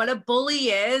about what a bully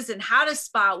is and how to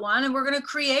spot one. And we're going to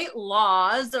create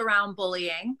laws around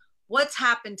bullying. What's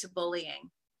happened to bullying?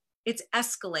 It's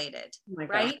escalated, Oh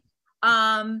right?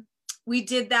 We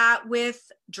did that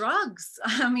with drugs.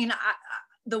 I mean,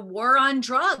 the war on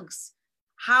drugs.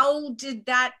 How did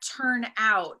that turn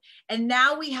out? And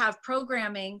now we have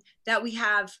programming that we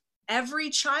have every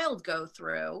child go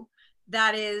through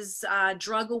that is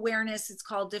drug awareness. It's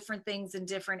called different things in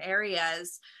different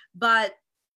areas, but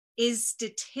is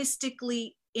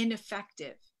statistically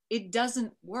ineffective. It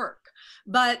doesn't work,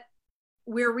 but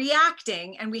we're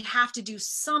reacting and we have to do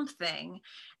something.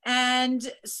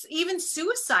 And even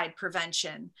suicide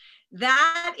prevention,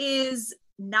 that is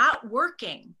not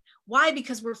working. Why?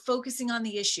 Because we're focusing on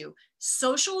the issue.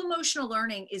 Social emotional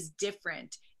learning is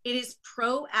different. It is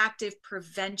proactive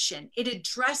prevention. It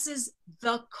addresses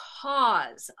the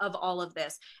cause of all of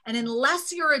this. And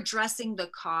unless you're addressing the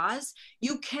cause,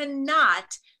 you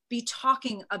cannot be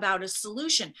talking about a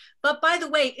solution. But by the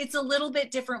way, it's a little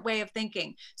bit different way of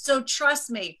thinking. So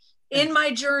trust me, in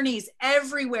my journeys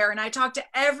everywhere, and I talk to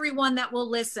everyone that will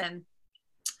listen,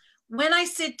 when I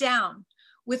sit down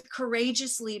with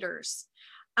courageous leaders,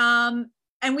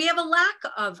 and we have a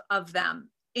lack of them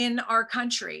in our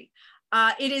country,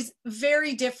 it is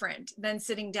very different than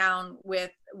sitting down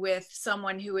with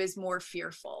someone who is more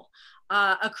fearful.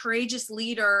 A courageous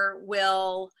leader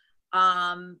will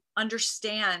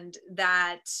understand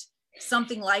that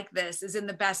something like this is in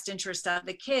the best interest of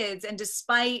the kids. And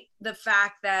despite the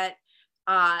fact that,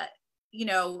 you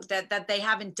know, that they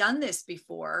haven't done this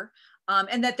before,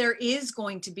 and that there is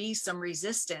going to be some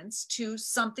resistance to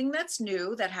something that's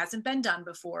new that hasn't been done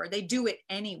before, they do it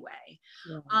anyway.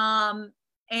 Yeah.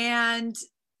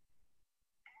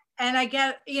 And I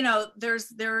get, you know, there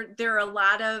are a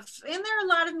lot of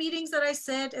meetings that I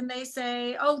sit and they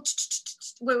say, oh,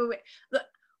 wait.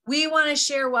 We want to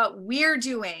share what we're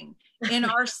doing in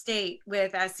our state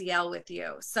with SEL with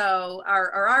you. So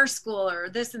our school or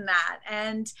this and that.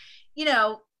 And, you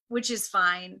know, which is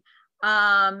fine.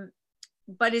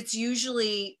 But it's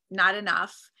usually not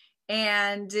enough.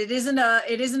 And it isn't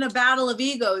a battle of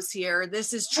egos here.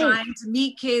 This is trying to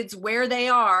meet kids where they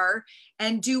are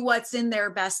and do what's in their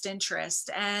best interest.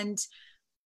 And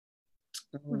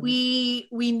we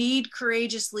need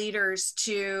courageous leaders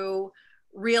to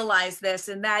realize this,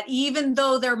 and that even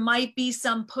though there might be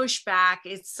some pushback,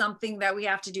 it's something that we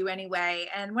have to do anyway.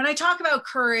 And when I talk about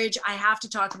courage, I have to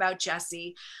talk about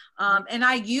Jessie. And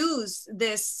I use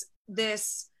this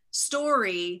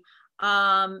story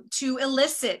to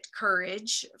elicit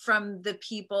courage from the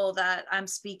people that I'm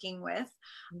speaking with,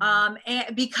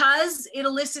 and because it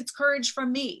elicits courage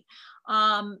from me.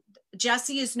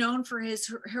 Jessie is known for his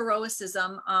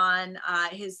heroicism on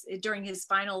during his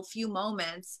final few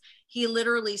moments. He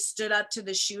literally stood up to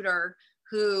the shooter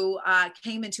who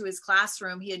came into his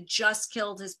classroom. He had just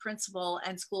killed his principal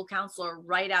and school counselor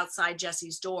right outside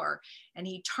Jessie's door. And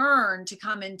he turned to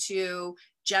come into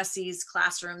Jessie's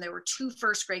classroom. There were 2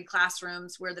 first grade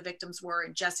classrooms where the victims were,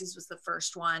 and Jessie's was the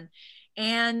first one.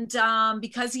 And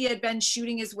because he had been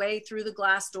shooting his way through the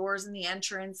glass doors in the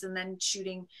entrance and then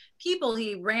shooting people,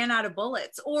 he ran out of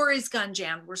bullets, or his gun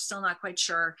jammed. We're still not quite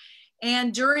sure.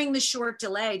 And during the short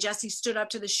delay, Jessie stood up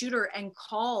to the shooter and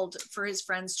called for his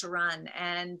friends to run.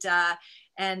 And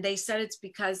they said it's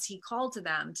because he called to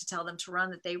them to tell them to run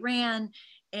that they ran.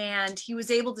 And he was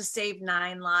able to save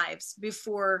 9 lives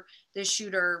before the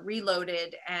shooter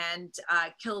reloaded and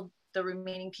killed the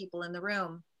remaining people in the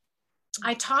room.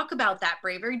 I talk about that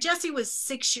bravery. Jessie was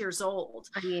 6 years old,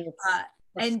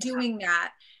 and doing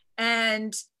that.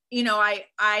 And, you know,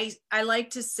 I like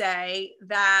to say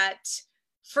that,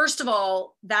 first of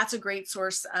all, that's a great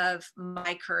source of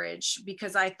my courage,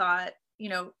 because I thought, you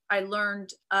know, I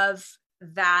learned of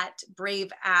that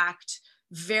brave act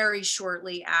very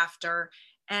shortly after.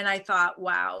 And I thought,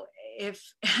 wow,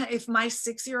 if my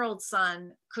 6-year-old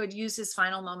son could use his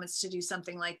final moments to do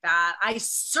something like that, I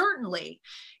certainly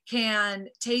can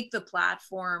take the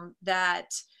platform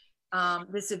that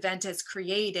this event has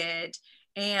created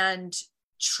and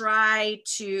try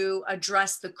to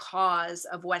address the cause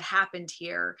of what happened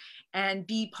here and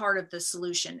be part of the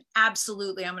solution.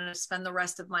 Absolutely. I'm going to spend the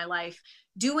rest of my life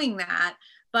doing that.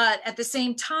 But at the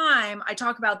same time, I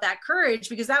talk about that courage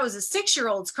because that was a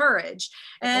 6-year-old's courage.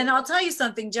 And I'll tell you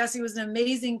something, Jesse was an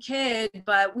amazing kid,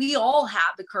 but we all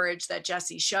have the courage that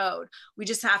Jesse showed. We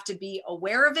just have to be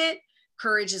aware of it.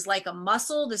 Courage is like a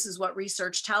muscle. This is what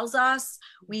research tells us.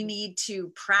 We need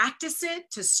to practice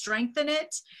it to strengthen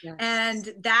it. Yes.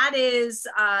 And that is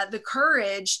the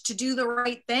courage to do the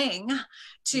right thing,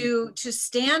 to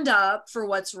stand up for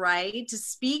what's right, to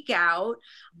speak out,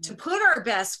 to put our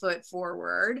best foot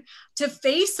forward, to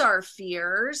face our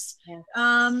fears. Yes.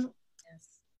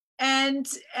 And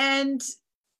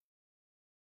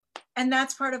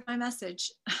that's part of my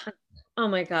message. Oh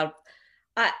my God.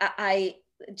 I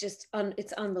just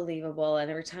it's unbelievable,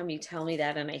 and every time you tell me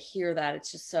that and I hear that,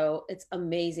 it's just it's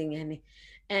amazing.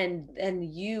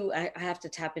 And you, I have to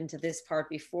tap into this part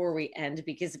before we end,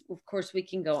 because of course we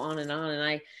can go on, and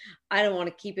I don't want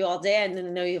to keep you all day, and I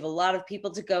know you have a lot of people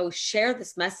to go share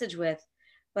this message with,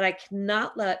 but I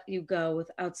cannot let you go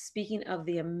without speaking of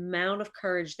the amount of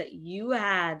courage that you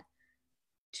had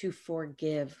to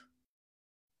forgive,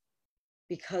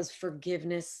 because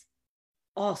forgiveness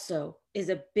also is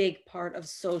a big part of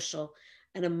social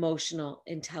and emotional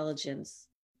intelligence.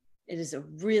 It is a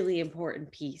really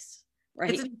important piece, right?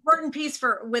 It's an important piece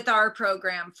with our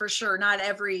program, for sure. Not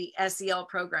every SEL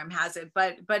program has it,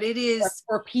 but it is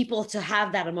for people to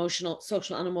have that emotional,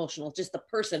 social, and emotional, just the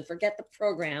person, forget the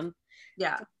program.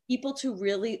 Yeah. For people to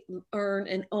really earn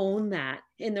and own that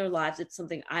in their lives. It's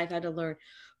something I've had to learn.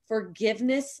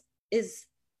 Forgiveness is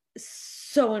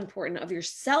so important of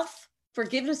yourself.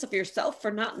 Forgiveness of yourself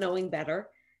for not knowing better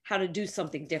how to do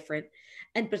something different.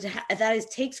 But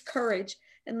takes courage.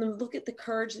 And then look at the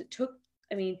courage that took.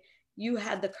 I mean, you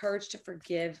had the courage to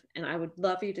forgive. And I would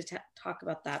love you to talk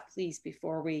about that, please,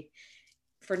 before we,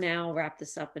 for now, wrap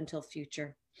this up until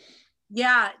future.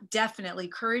 Yeah, definitely.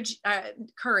 Courage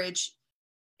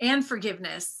and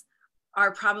forgiveness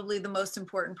are probably the most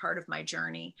important part of my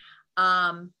journey.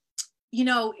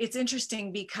 It's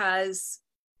interesting because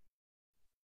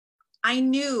I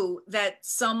knew that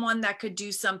someone that could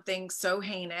do something so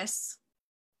heinous,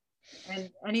 and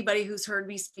anybody who's heard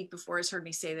me speak before has heard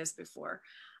me say this before,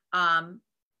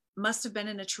 must have been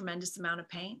in a tremendous amount of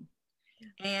pain.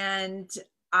 Yeah. And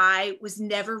I was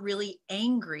never really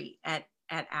angry at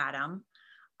Adam.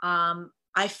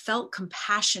 I felt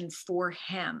compassion for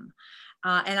him.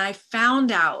 And I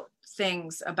found out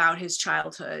things about his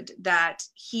childhood that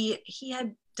he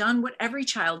had done what every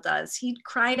child does. He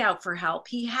cried out for help.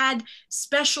 He had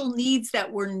special needs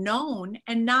that were known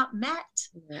and not met.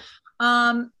 Yeah.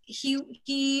 He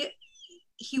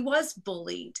was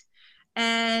bullied,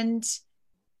 and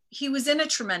he was in a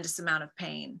tremendous amount of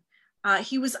pain.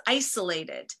 He was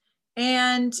isolated.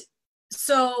 And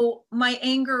so my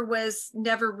anger was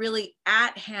never really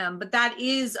at him, but that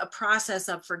is a process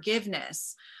of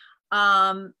forgiveness.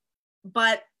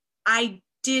 But I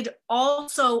did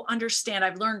also understand,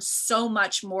 I've learned so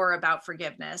much more about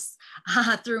forgiveness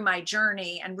through my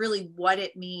journey and really what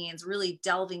it means, really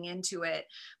delving into it.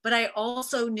 But I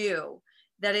also knew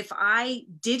that if I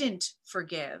didn't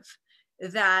forgive,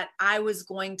 that I was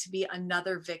going to be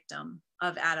another victim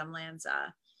of Adam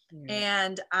Lanza. Mm.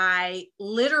 And I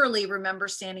literally remember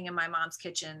standing in my mom's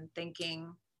kitchen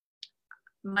thinking,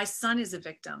 my son is a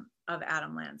victim of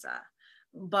Adam Lanza,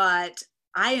 but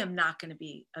I am not going to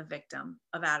be a victim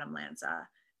of Adam Lanza.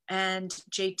 And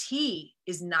JT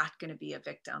is not going to be a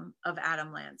victim of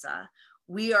Adam Lanza.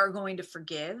 We are going to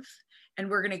forgive, and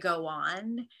we're going to go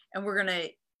on, and we're going to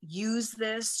use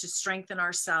this to strengthen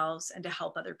ourselves and to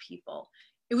help other people.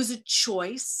 It was a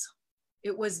choice.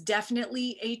 It was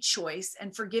definitely a choice,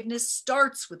 and forgiveness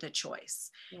starts with a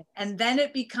choice. Yes. And then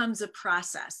it becomes a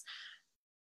process.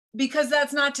 Because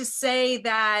that's not to say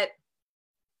that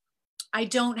I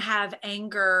don't have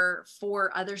anger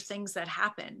for other things that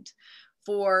happened,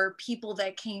 for people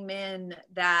that came in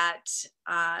that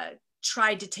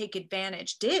tried to take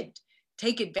advantage, did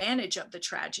take advantage of the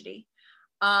tragedy,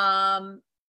 and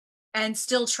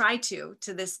still try to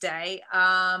this day,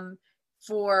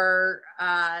 for,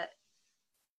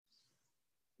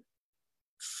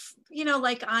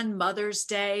 like on Mother's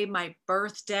Day, my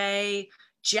birthday,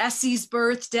 Jesse's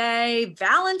birthday,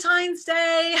 Valentine's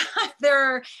Day. There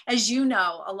are, as you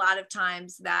know, a lot of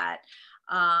times that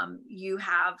you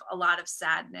have a lot of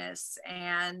sadness.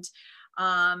 And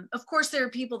of course, there are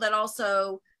people that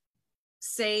also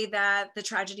say that the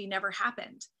tragedy never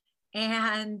happened.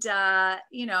 And,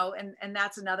 and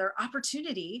that's another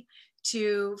opportunity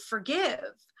to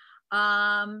forgive.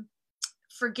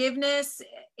 Forgiveness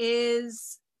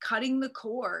is cutting the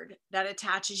cord that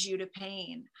attaches you to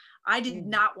pain. I did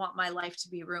not want my life to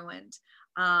be ruined.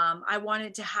 I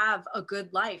wanted to have a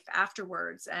good life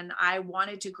afterwards, and I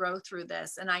wanted to grow through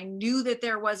this, and I knew that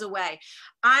there was a way.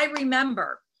 I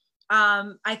remember,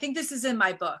 I think this is in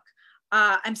my book.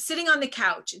 I'm sitting on the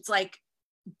couch. It's like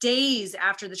days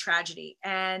after the tragedy,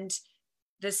 and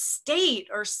the state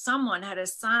or someone had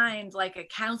assigned like a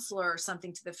counselor or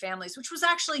something to the families, which was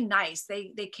actually nice.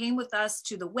 They came with us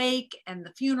to the wake and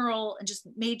the funeral and just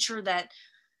made sure that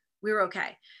we were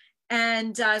okay.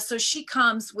 And so she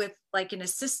comes with like an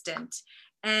assistant,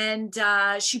 and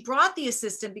she brought the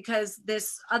assistant because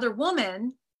this other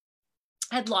woman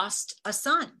had lost a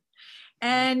son.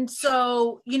 And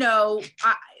so, you know,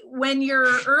 when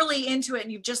you're early into it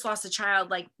and you've just lost a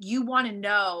child, like you want to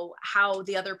know how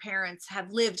the other parents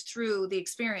have lived through the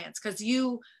experience, because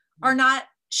you are not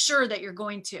sure that you're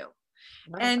going to.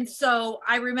 Right. And so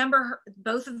I remember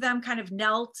both of them kind of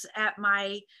knelt at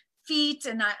my feet,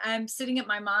 and I'm sitting at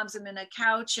my mom's. I'm in a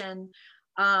couch, and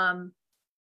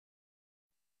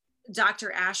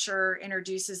Dr. Asher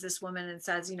introduces this woman and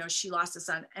says, you know, she lost a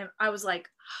son. And I was like,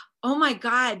 oh my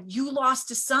God, you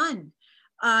lost a son.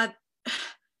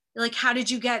 Like, how did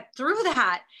you get through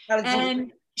that?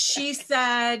 And she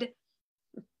said,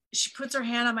 she puts her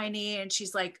hand on my knee and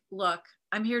she's like, look,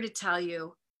 I'm here to tell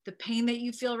you the pain that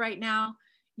you feel right now,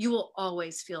 you will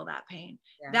always feel that pain.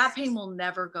 Yes. That pain will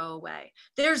never go away.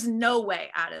 There's no way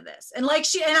out of this. And like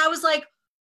and I was like,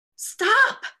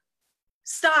 stop.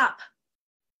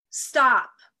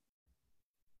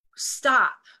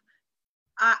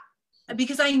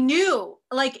 Because I knew,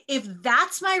 like, if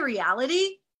that's my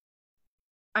reality,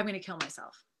 I'm going to kill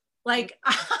myself. Like,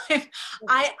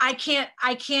 I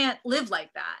can't live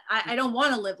like that. I don't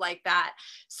want to live like that.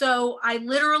 So I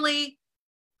literally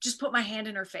just put my hand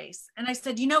in her face and I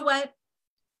said, you know what?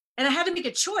 And I had to make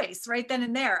a choice right then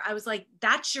and there. I was like,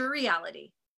 that's your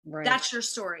reality. Right. That's your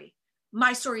story.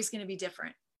 My story is going to be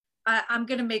different. I'm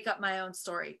going to make up my own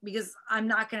story because I'm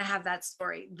not going to have that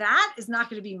story. That is not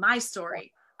going to be my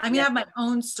story. I'm going to have my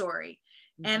own story,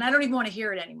 and I don't even want to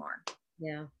hear it anymore.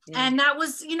 Yeah. And that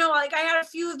was, you know, like I had a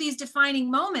few of these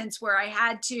defining moments where I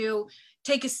had to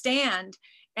take a stand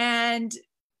and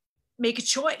make a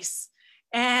choice.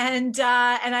 And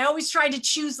I always tried to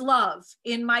choose love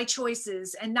in my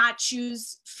choices and not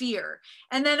choose fear.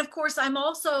 And then of course, I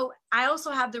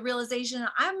also have the realization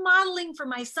I'm modeling for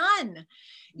my son.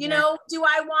 You know, do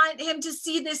I want him to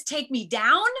see this take me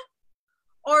down?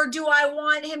 Or do I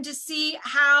want him to see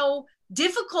how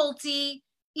difficulty,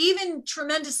 even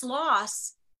tremendous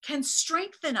loss, can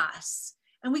strengthen us,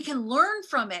 and we can learn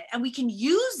from it and we can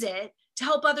use it to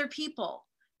help other people?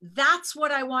 That's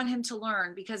what I want him to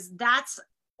learn, because that's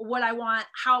what I want,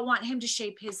 how I want him to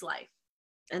shape his life.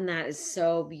 And that is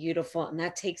so beautiful. And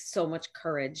that takes so much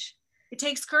courage. It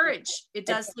takes courage. It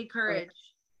does take courage.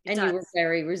 And you were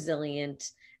very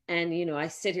resilient. And, you know, I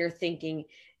sit here thinking,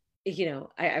 you know,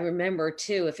 I remember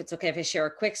too, if it's okay if I share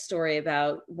a quick story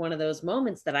about one of those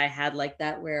moments that I had like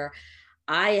that, where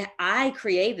I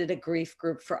created a grief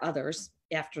group for others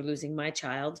after losing my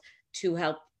child to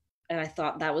help. And I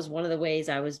thought that was one of the ways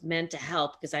I was meant to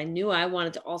help, because I knew I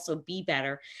wanted to also be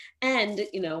better. And,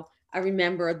 you know, I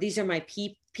remember these are my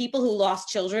people who lost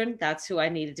children. That's who I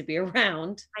needed to be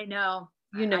around. I know.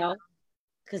 You know,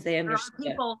 because they understand.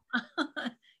 People.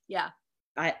 Yeah.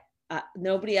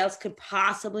 Nobody else could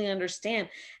possibly understand.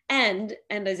 And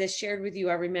as I shared with you,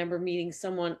 I remember meeting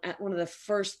someone at one of the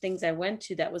first things I went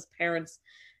to that was parents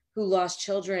who lost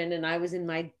children. And I was in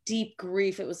my deep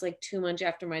grief. It was like 2 months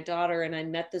after my daughter. And I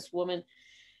met this woman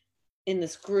in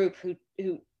this group who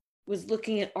was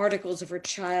looking at articles of her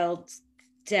child's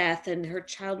death, and her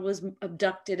child was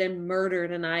abducted and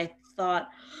murdered. And I thought,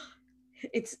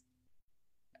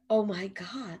 oh my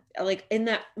God, like in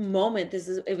that moment,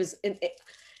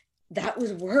 that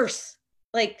was worse.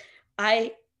 Like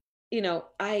I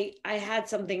had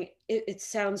something, it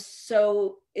sounds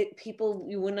so, people,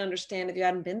 you wouldn't understand if you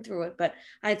hadn't been through it, but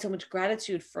I had so much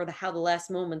gratitude for how the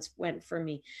last moments went for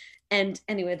me. And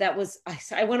anyway,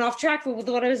 I went off track with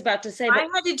what I was about to say. But I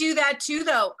had to do that too,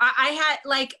 though.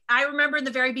 I remember in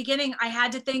the very beginning, I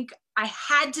had to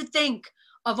think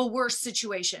of a worse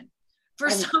situation. For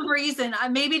some reason,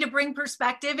 maybe to bring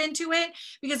perspective into it,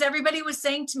 because everybody was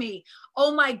saying to me,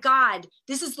 oh my God,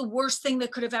 this is the worst thing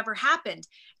that could have ever happened.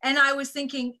 And I was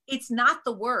thinking, it's not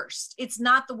the worst. It's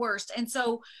not the worst. And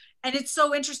it's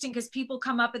so interesting because people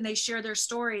come up and they share their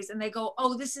stories and they go,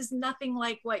 oh, this is nothing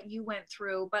like what you went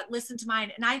through, but listen to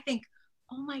mine. And I think,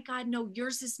 oh my God, no,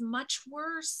 yours is much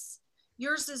worse.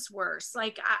 yours is worse.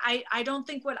 Like, I don't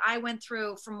think what I went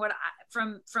through from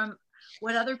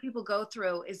what other people go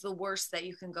through is the worst that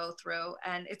you can go through.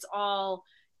 And it's all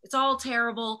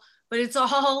terrible, but it's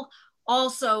all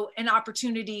also an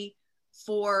opportunity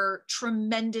for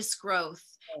tremendous growth,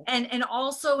 and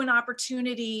also an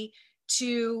opportunity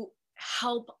to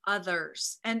help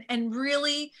others. And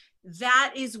really,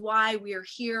 that is why we are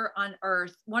here on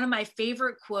earth. One of my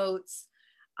favorite quotes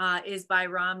is by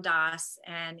Ram Dass,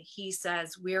 and he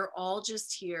says, "We're all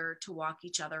just here to walk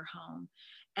each other home."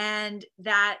 And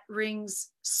that rings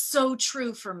so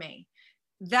true for me.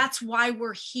 That's why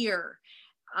we're here.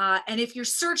 And if you're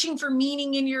searching for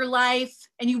meaning in your life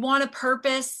and you want a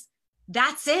purpose,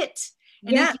 that's it.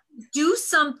 And if you do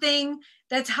something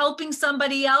that's helping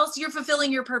somebody else, you're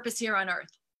fulfilling your purpose here on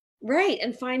earth. Right.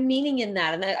 And find meaning in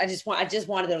that. And I just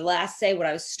wanted to last say what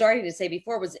I was starting to say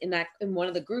before was in one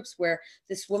of the groups where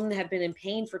this woman had been in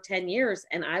pain for 10 years.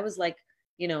 And I was like,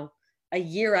 a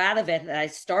year out of it, that I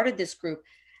started this group,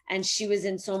 and she was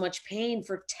in so much pain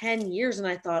for 10 years. And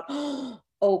I thought, oh,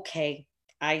 okay,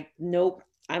 nope,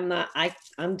 I'm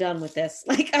done with this.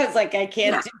 Like, I was like, I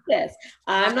can't do this.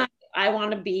 I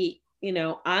want to be,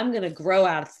 I'm going to grow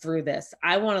out through this.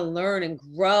 I want to learn and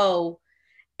grow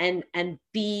and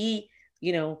be,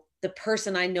 the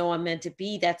person I know I'm meant to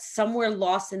be, that's somewhere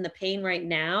lost in the pain right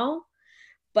now,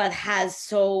 but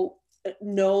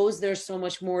knows there's so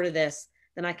much more to this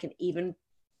than I can even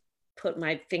put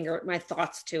my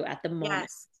thoughts to at the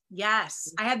moment.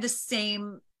 Yes. I had the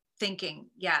same thinking.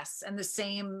 Yes. And the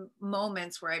same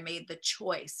moments where I made the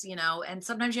choice, and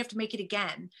sometimes you have to make it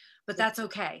again, but that's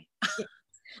okay.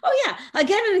 Oh yeah.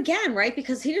 Again and again, right?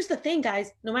 Because here's the thing,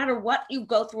 guys, no matter what you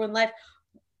go through in life,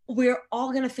 we're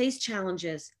all going to face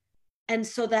challenges. And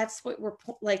so that's what we're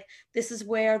like, this is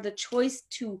where the choice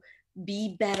to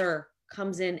be better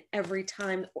comes in every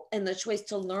time, and the choice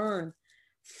to learn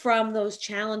from those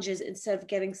challenges instead of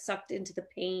getting sucked into the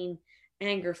pain,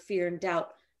 anger, fear, and doubt.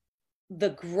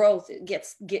 The growth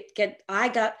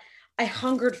I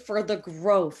hungered for the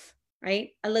growth, right?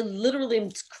 I literally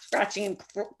am scratching and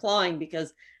clawing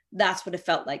because that's what it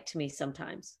felt like to me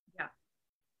sometimes. Yeah.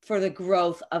 For the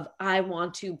growth of, I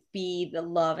want to be the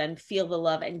love and feel the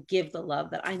love and give the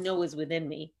love that I know is within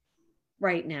me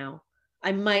right now.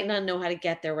 I might not know how to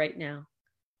get there right now,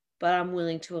 but I'm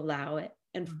willing to allow it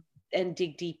and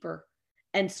dig deeper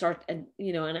and start, and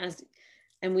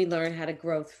we learn how to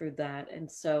grow through that. And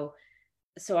so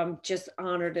I'm just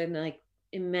honored and like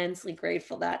immensely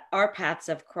grateful that our paths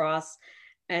have crossed,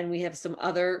 and we have some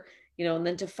other, and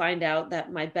then to find out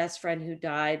that my best friend who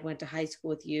died went to high school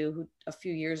with you a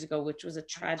few years ago, which was a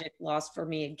tragic loss for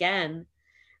me again,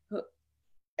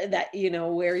 that,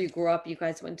 where you grew up, you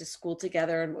guys went to school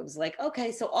together, and it was like,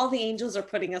 okay, so all the angels are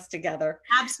putting us together.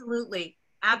 Absolutely.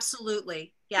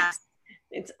 Yes.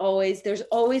 There's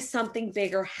always something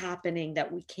bigger happening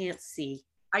that we can't see.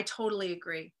 I totally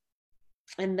agree.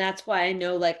 And that's why I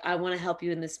know, like, I want to help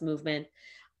you in this movement.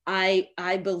 I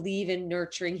believe in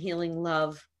nurturing, healing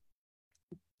love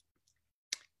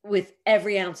with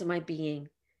every ounce of my being,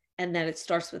 and that it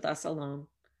starts with us alone,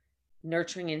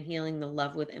 nurturing and healing the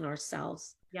love within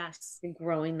ourselves. Yes. And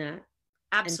growing that.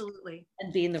 Absolutely.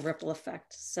 And being the ripple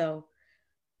effect. So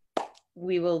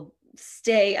we will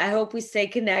I hope we stay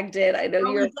connected. I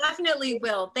know we definitely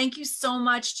will. Thank you so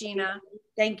much, Gina.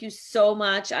 Thank you so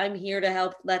much. I'm here to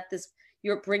help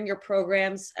bring your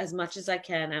programs as much as I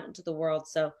can out into the world.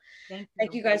 So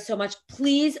thank you guys so much.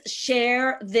 Please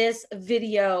share this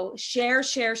video.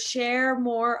 Share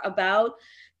more about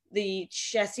the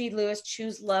Jessie Lewis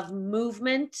Choose Love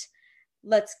movement.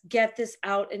 Let's get this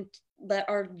out and let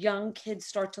our young kids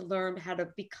start to learn how to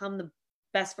become the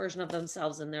best version of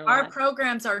themselves in their lives. Our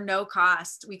programs are no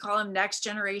cost. We call them next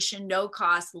generation, no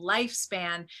cost,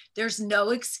 lifespan. There's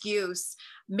no excuse.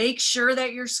 Make sure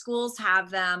that your schools have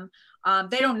them.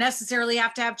 They don't necessarily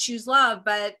have to have Choose Love,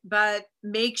 but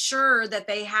make sure that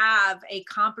they have a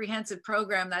comprehensive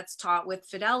program that's taught with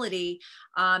fidelity.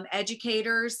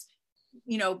 Educators,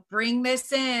 bring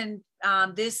this in.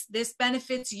 This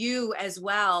benefits you as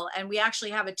well. And we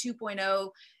actually have a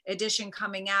 2.0 edition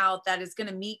coming out that is going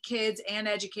to meet kids and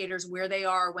educators where they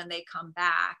are when they come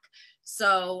back.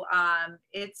 So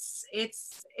it's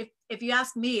if you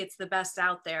ask me, it's the best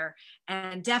out there,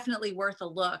 and definitely worth a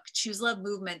look.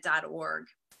 ChooseLoveMovement.org.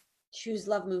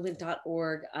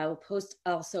 ChooseLoveMovement.org. I will post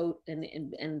also,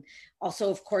 and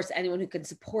also, of course, anyone who can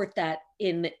support that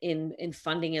in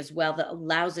funding as well, that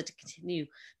allows it to continue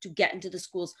to get into the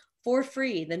schools for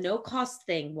free. The no cost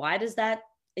thing. Why does that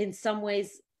in some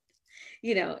ways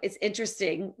you know, it's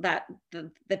interesting that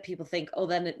that people think, oh,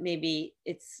 then maybe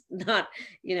it's not,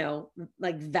 you know,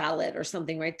 like valid or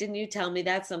something, right? Didn't you tell me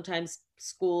that sometimes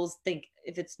schools think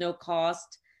if it's no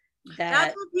cost That's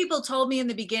that what people told me in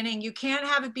the beginning. You can't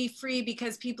have it be free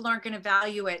because people aren't going to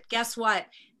value it. Guess what?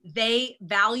 They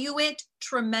value it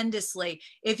tremendously.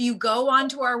 If you go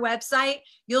onto our website,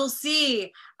 you'll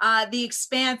see the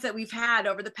expanse that we've had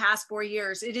over the past 4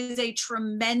 years. It is a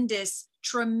tremendous,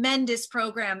 tremendous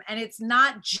program. And it's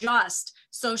not just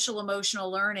social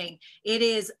emotional learning, it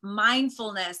is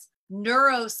mindfulness,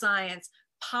 neuroscience,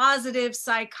 positive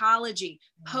psychology,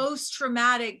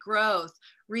 post-traumatic growth,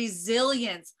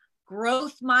 resilience,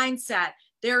 growth mindset.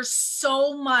 There's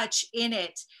so much in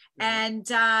it. And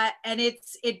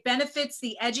it benefits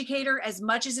the educator as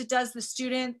much as it does the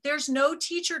student. There's no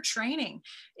teacher training.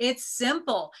 It's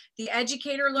simple. The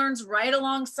educator learns right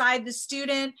alongside the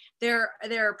student. There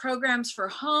are programs for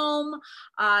home.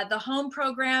 The home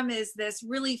program is this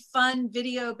really fun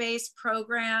video-based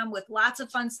program with lots of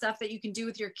fun stuff that you can do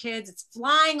with your kids. It's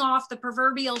flying off the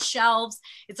proverbial shelves.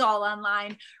 It's all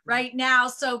online right now.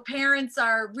 So parents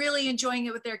are really enjoying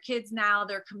it with their kids now.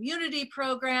 There are community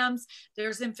programs.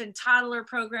 There's infant toddler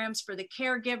programs for the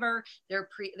caregiver.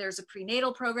 There's a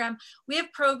prenatal program. We have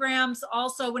programs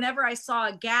also. Whenever I saw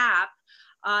a gap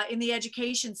in the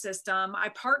education system, I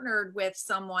partnered with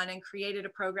someone and created a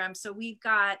program. So we've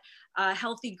got a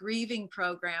healthy grieving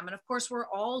program. And of course, we're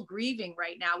all grieving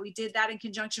right now. We did that in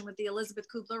conjunction with the Elizabeth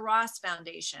Kubler-Ross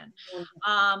Foundation.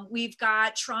 We've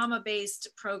got trauma-based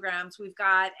programs. We've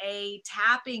got a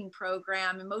tapping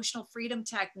program, emotional freedom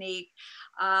technique.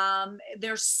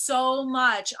 There's so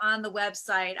much on the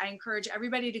website. I encourage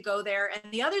everybody to go there.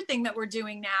 And the other thing that we're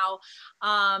doing now,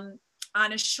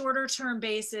 on a shorter term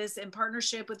basis in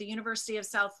partnership with the University of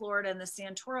South Florida and the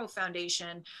Santoro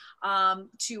Foundation,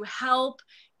 to help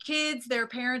kids, their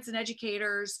parents, and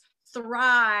educators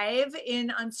thrive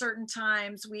in uncertain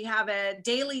times. We have a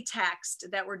daily text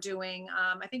that we're doing,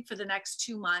 I think for the next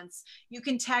 2 months. You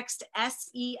can text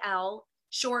SEL,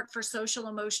 short for social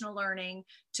emotional learning,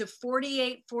 to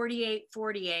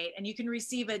 484848, and you can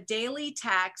receive a daily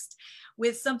text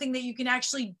with something that you can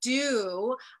actually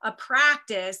do, a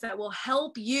practice that will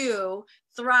help you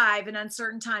thrive in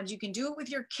uncertain times. You can do it with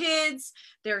your kids.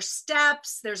 There's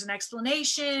steps, there's an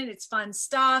explanation, it's fun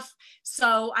stuff.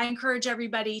 So I encourage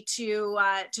everybody to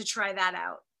try that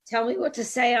out. Tell me what to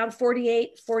say on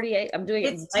 4848. I'm doing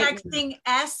it. It's texting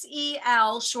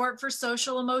SEL, short for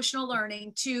social emotional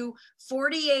learning, to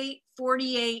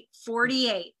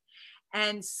 484848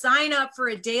 and sign up for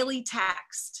a daily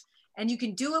text. And you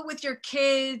can do it with your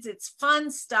kids. It's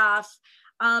fun stuff.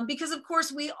 Because of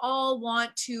course we all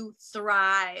want to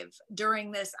thrive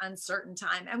during this uncertain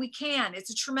time, and we can.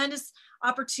 It's a tremendous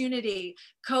opportunity.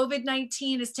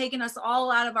 COVID-19 has taken us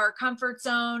all out of our comfort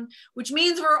zone, which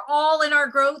means we're all in our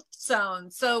growth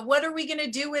zone. So what are we going to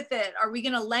do with it? Are we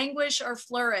going to languish or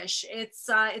flourish? It's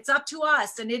up to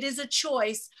us, and it is a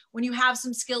choice when you have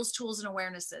some skills, tools, and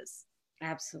awarenesses.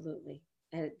 Absolutely.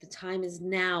 And the time is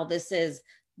now. This is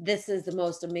the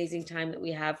most amazing time that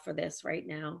we have for this right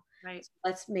now. Right. So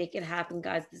let's make it happen,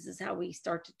 guys. This is how we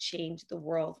start to change the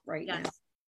world right now.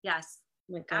 Yes.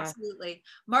 Oh my God. Absolutely.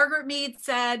 Margaret Mead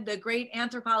said, the great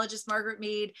anthropologist Margaret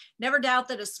Mead, never doubt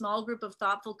that a small group of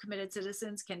thoughtful, committed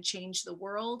citizens can change the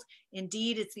world.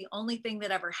 Indeed, it's the only thing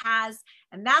that ever has.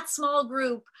 And that small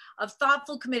group of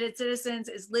thoughtful, committed citizens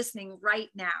is listening right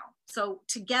now. So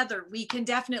together, we can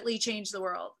definitely change the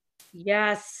world.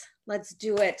 Yes, let's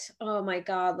do it. Oh my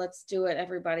God, let's do it,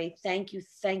 everybody. Thank you,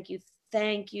 thank you,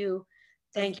 thank you,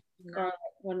 thank you. God,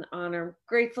 what an honor.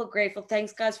 Grateful, grateful.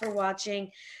 Thanks, guys, for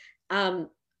watching. I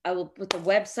will put the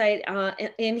website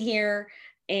in here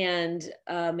and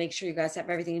make sure you guys have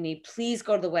everything you need. Please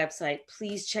go to the website.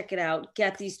 Please check it out.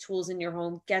 Get these tools in your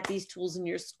home. Get these tools in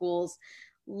your schools.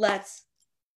 Let's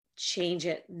change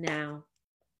it now.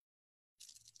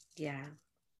 Yeah.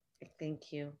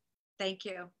 Thank you. Thank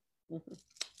you.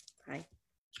 Bye.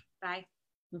 Bye.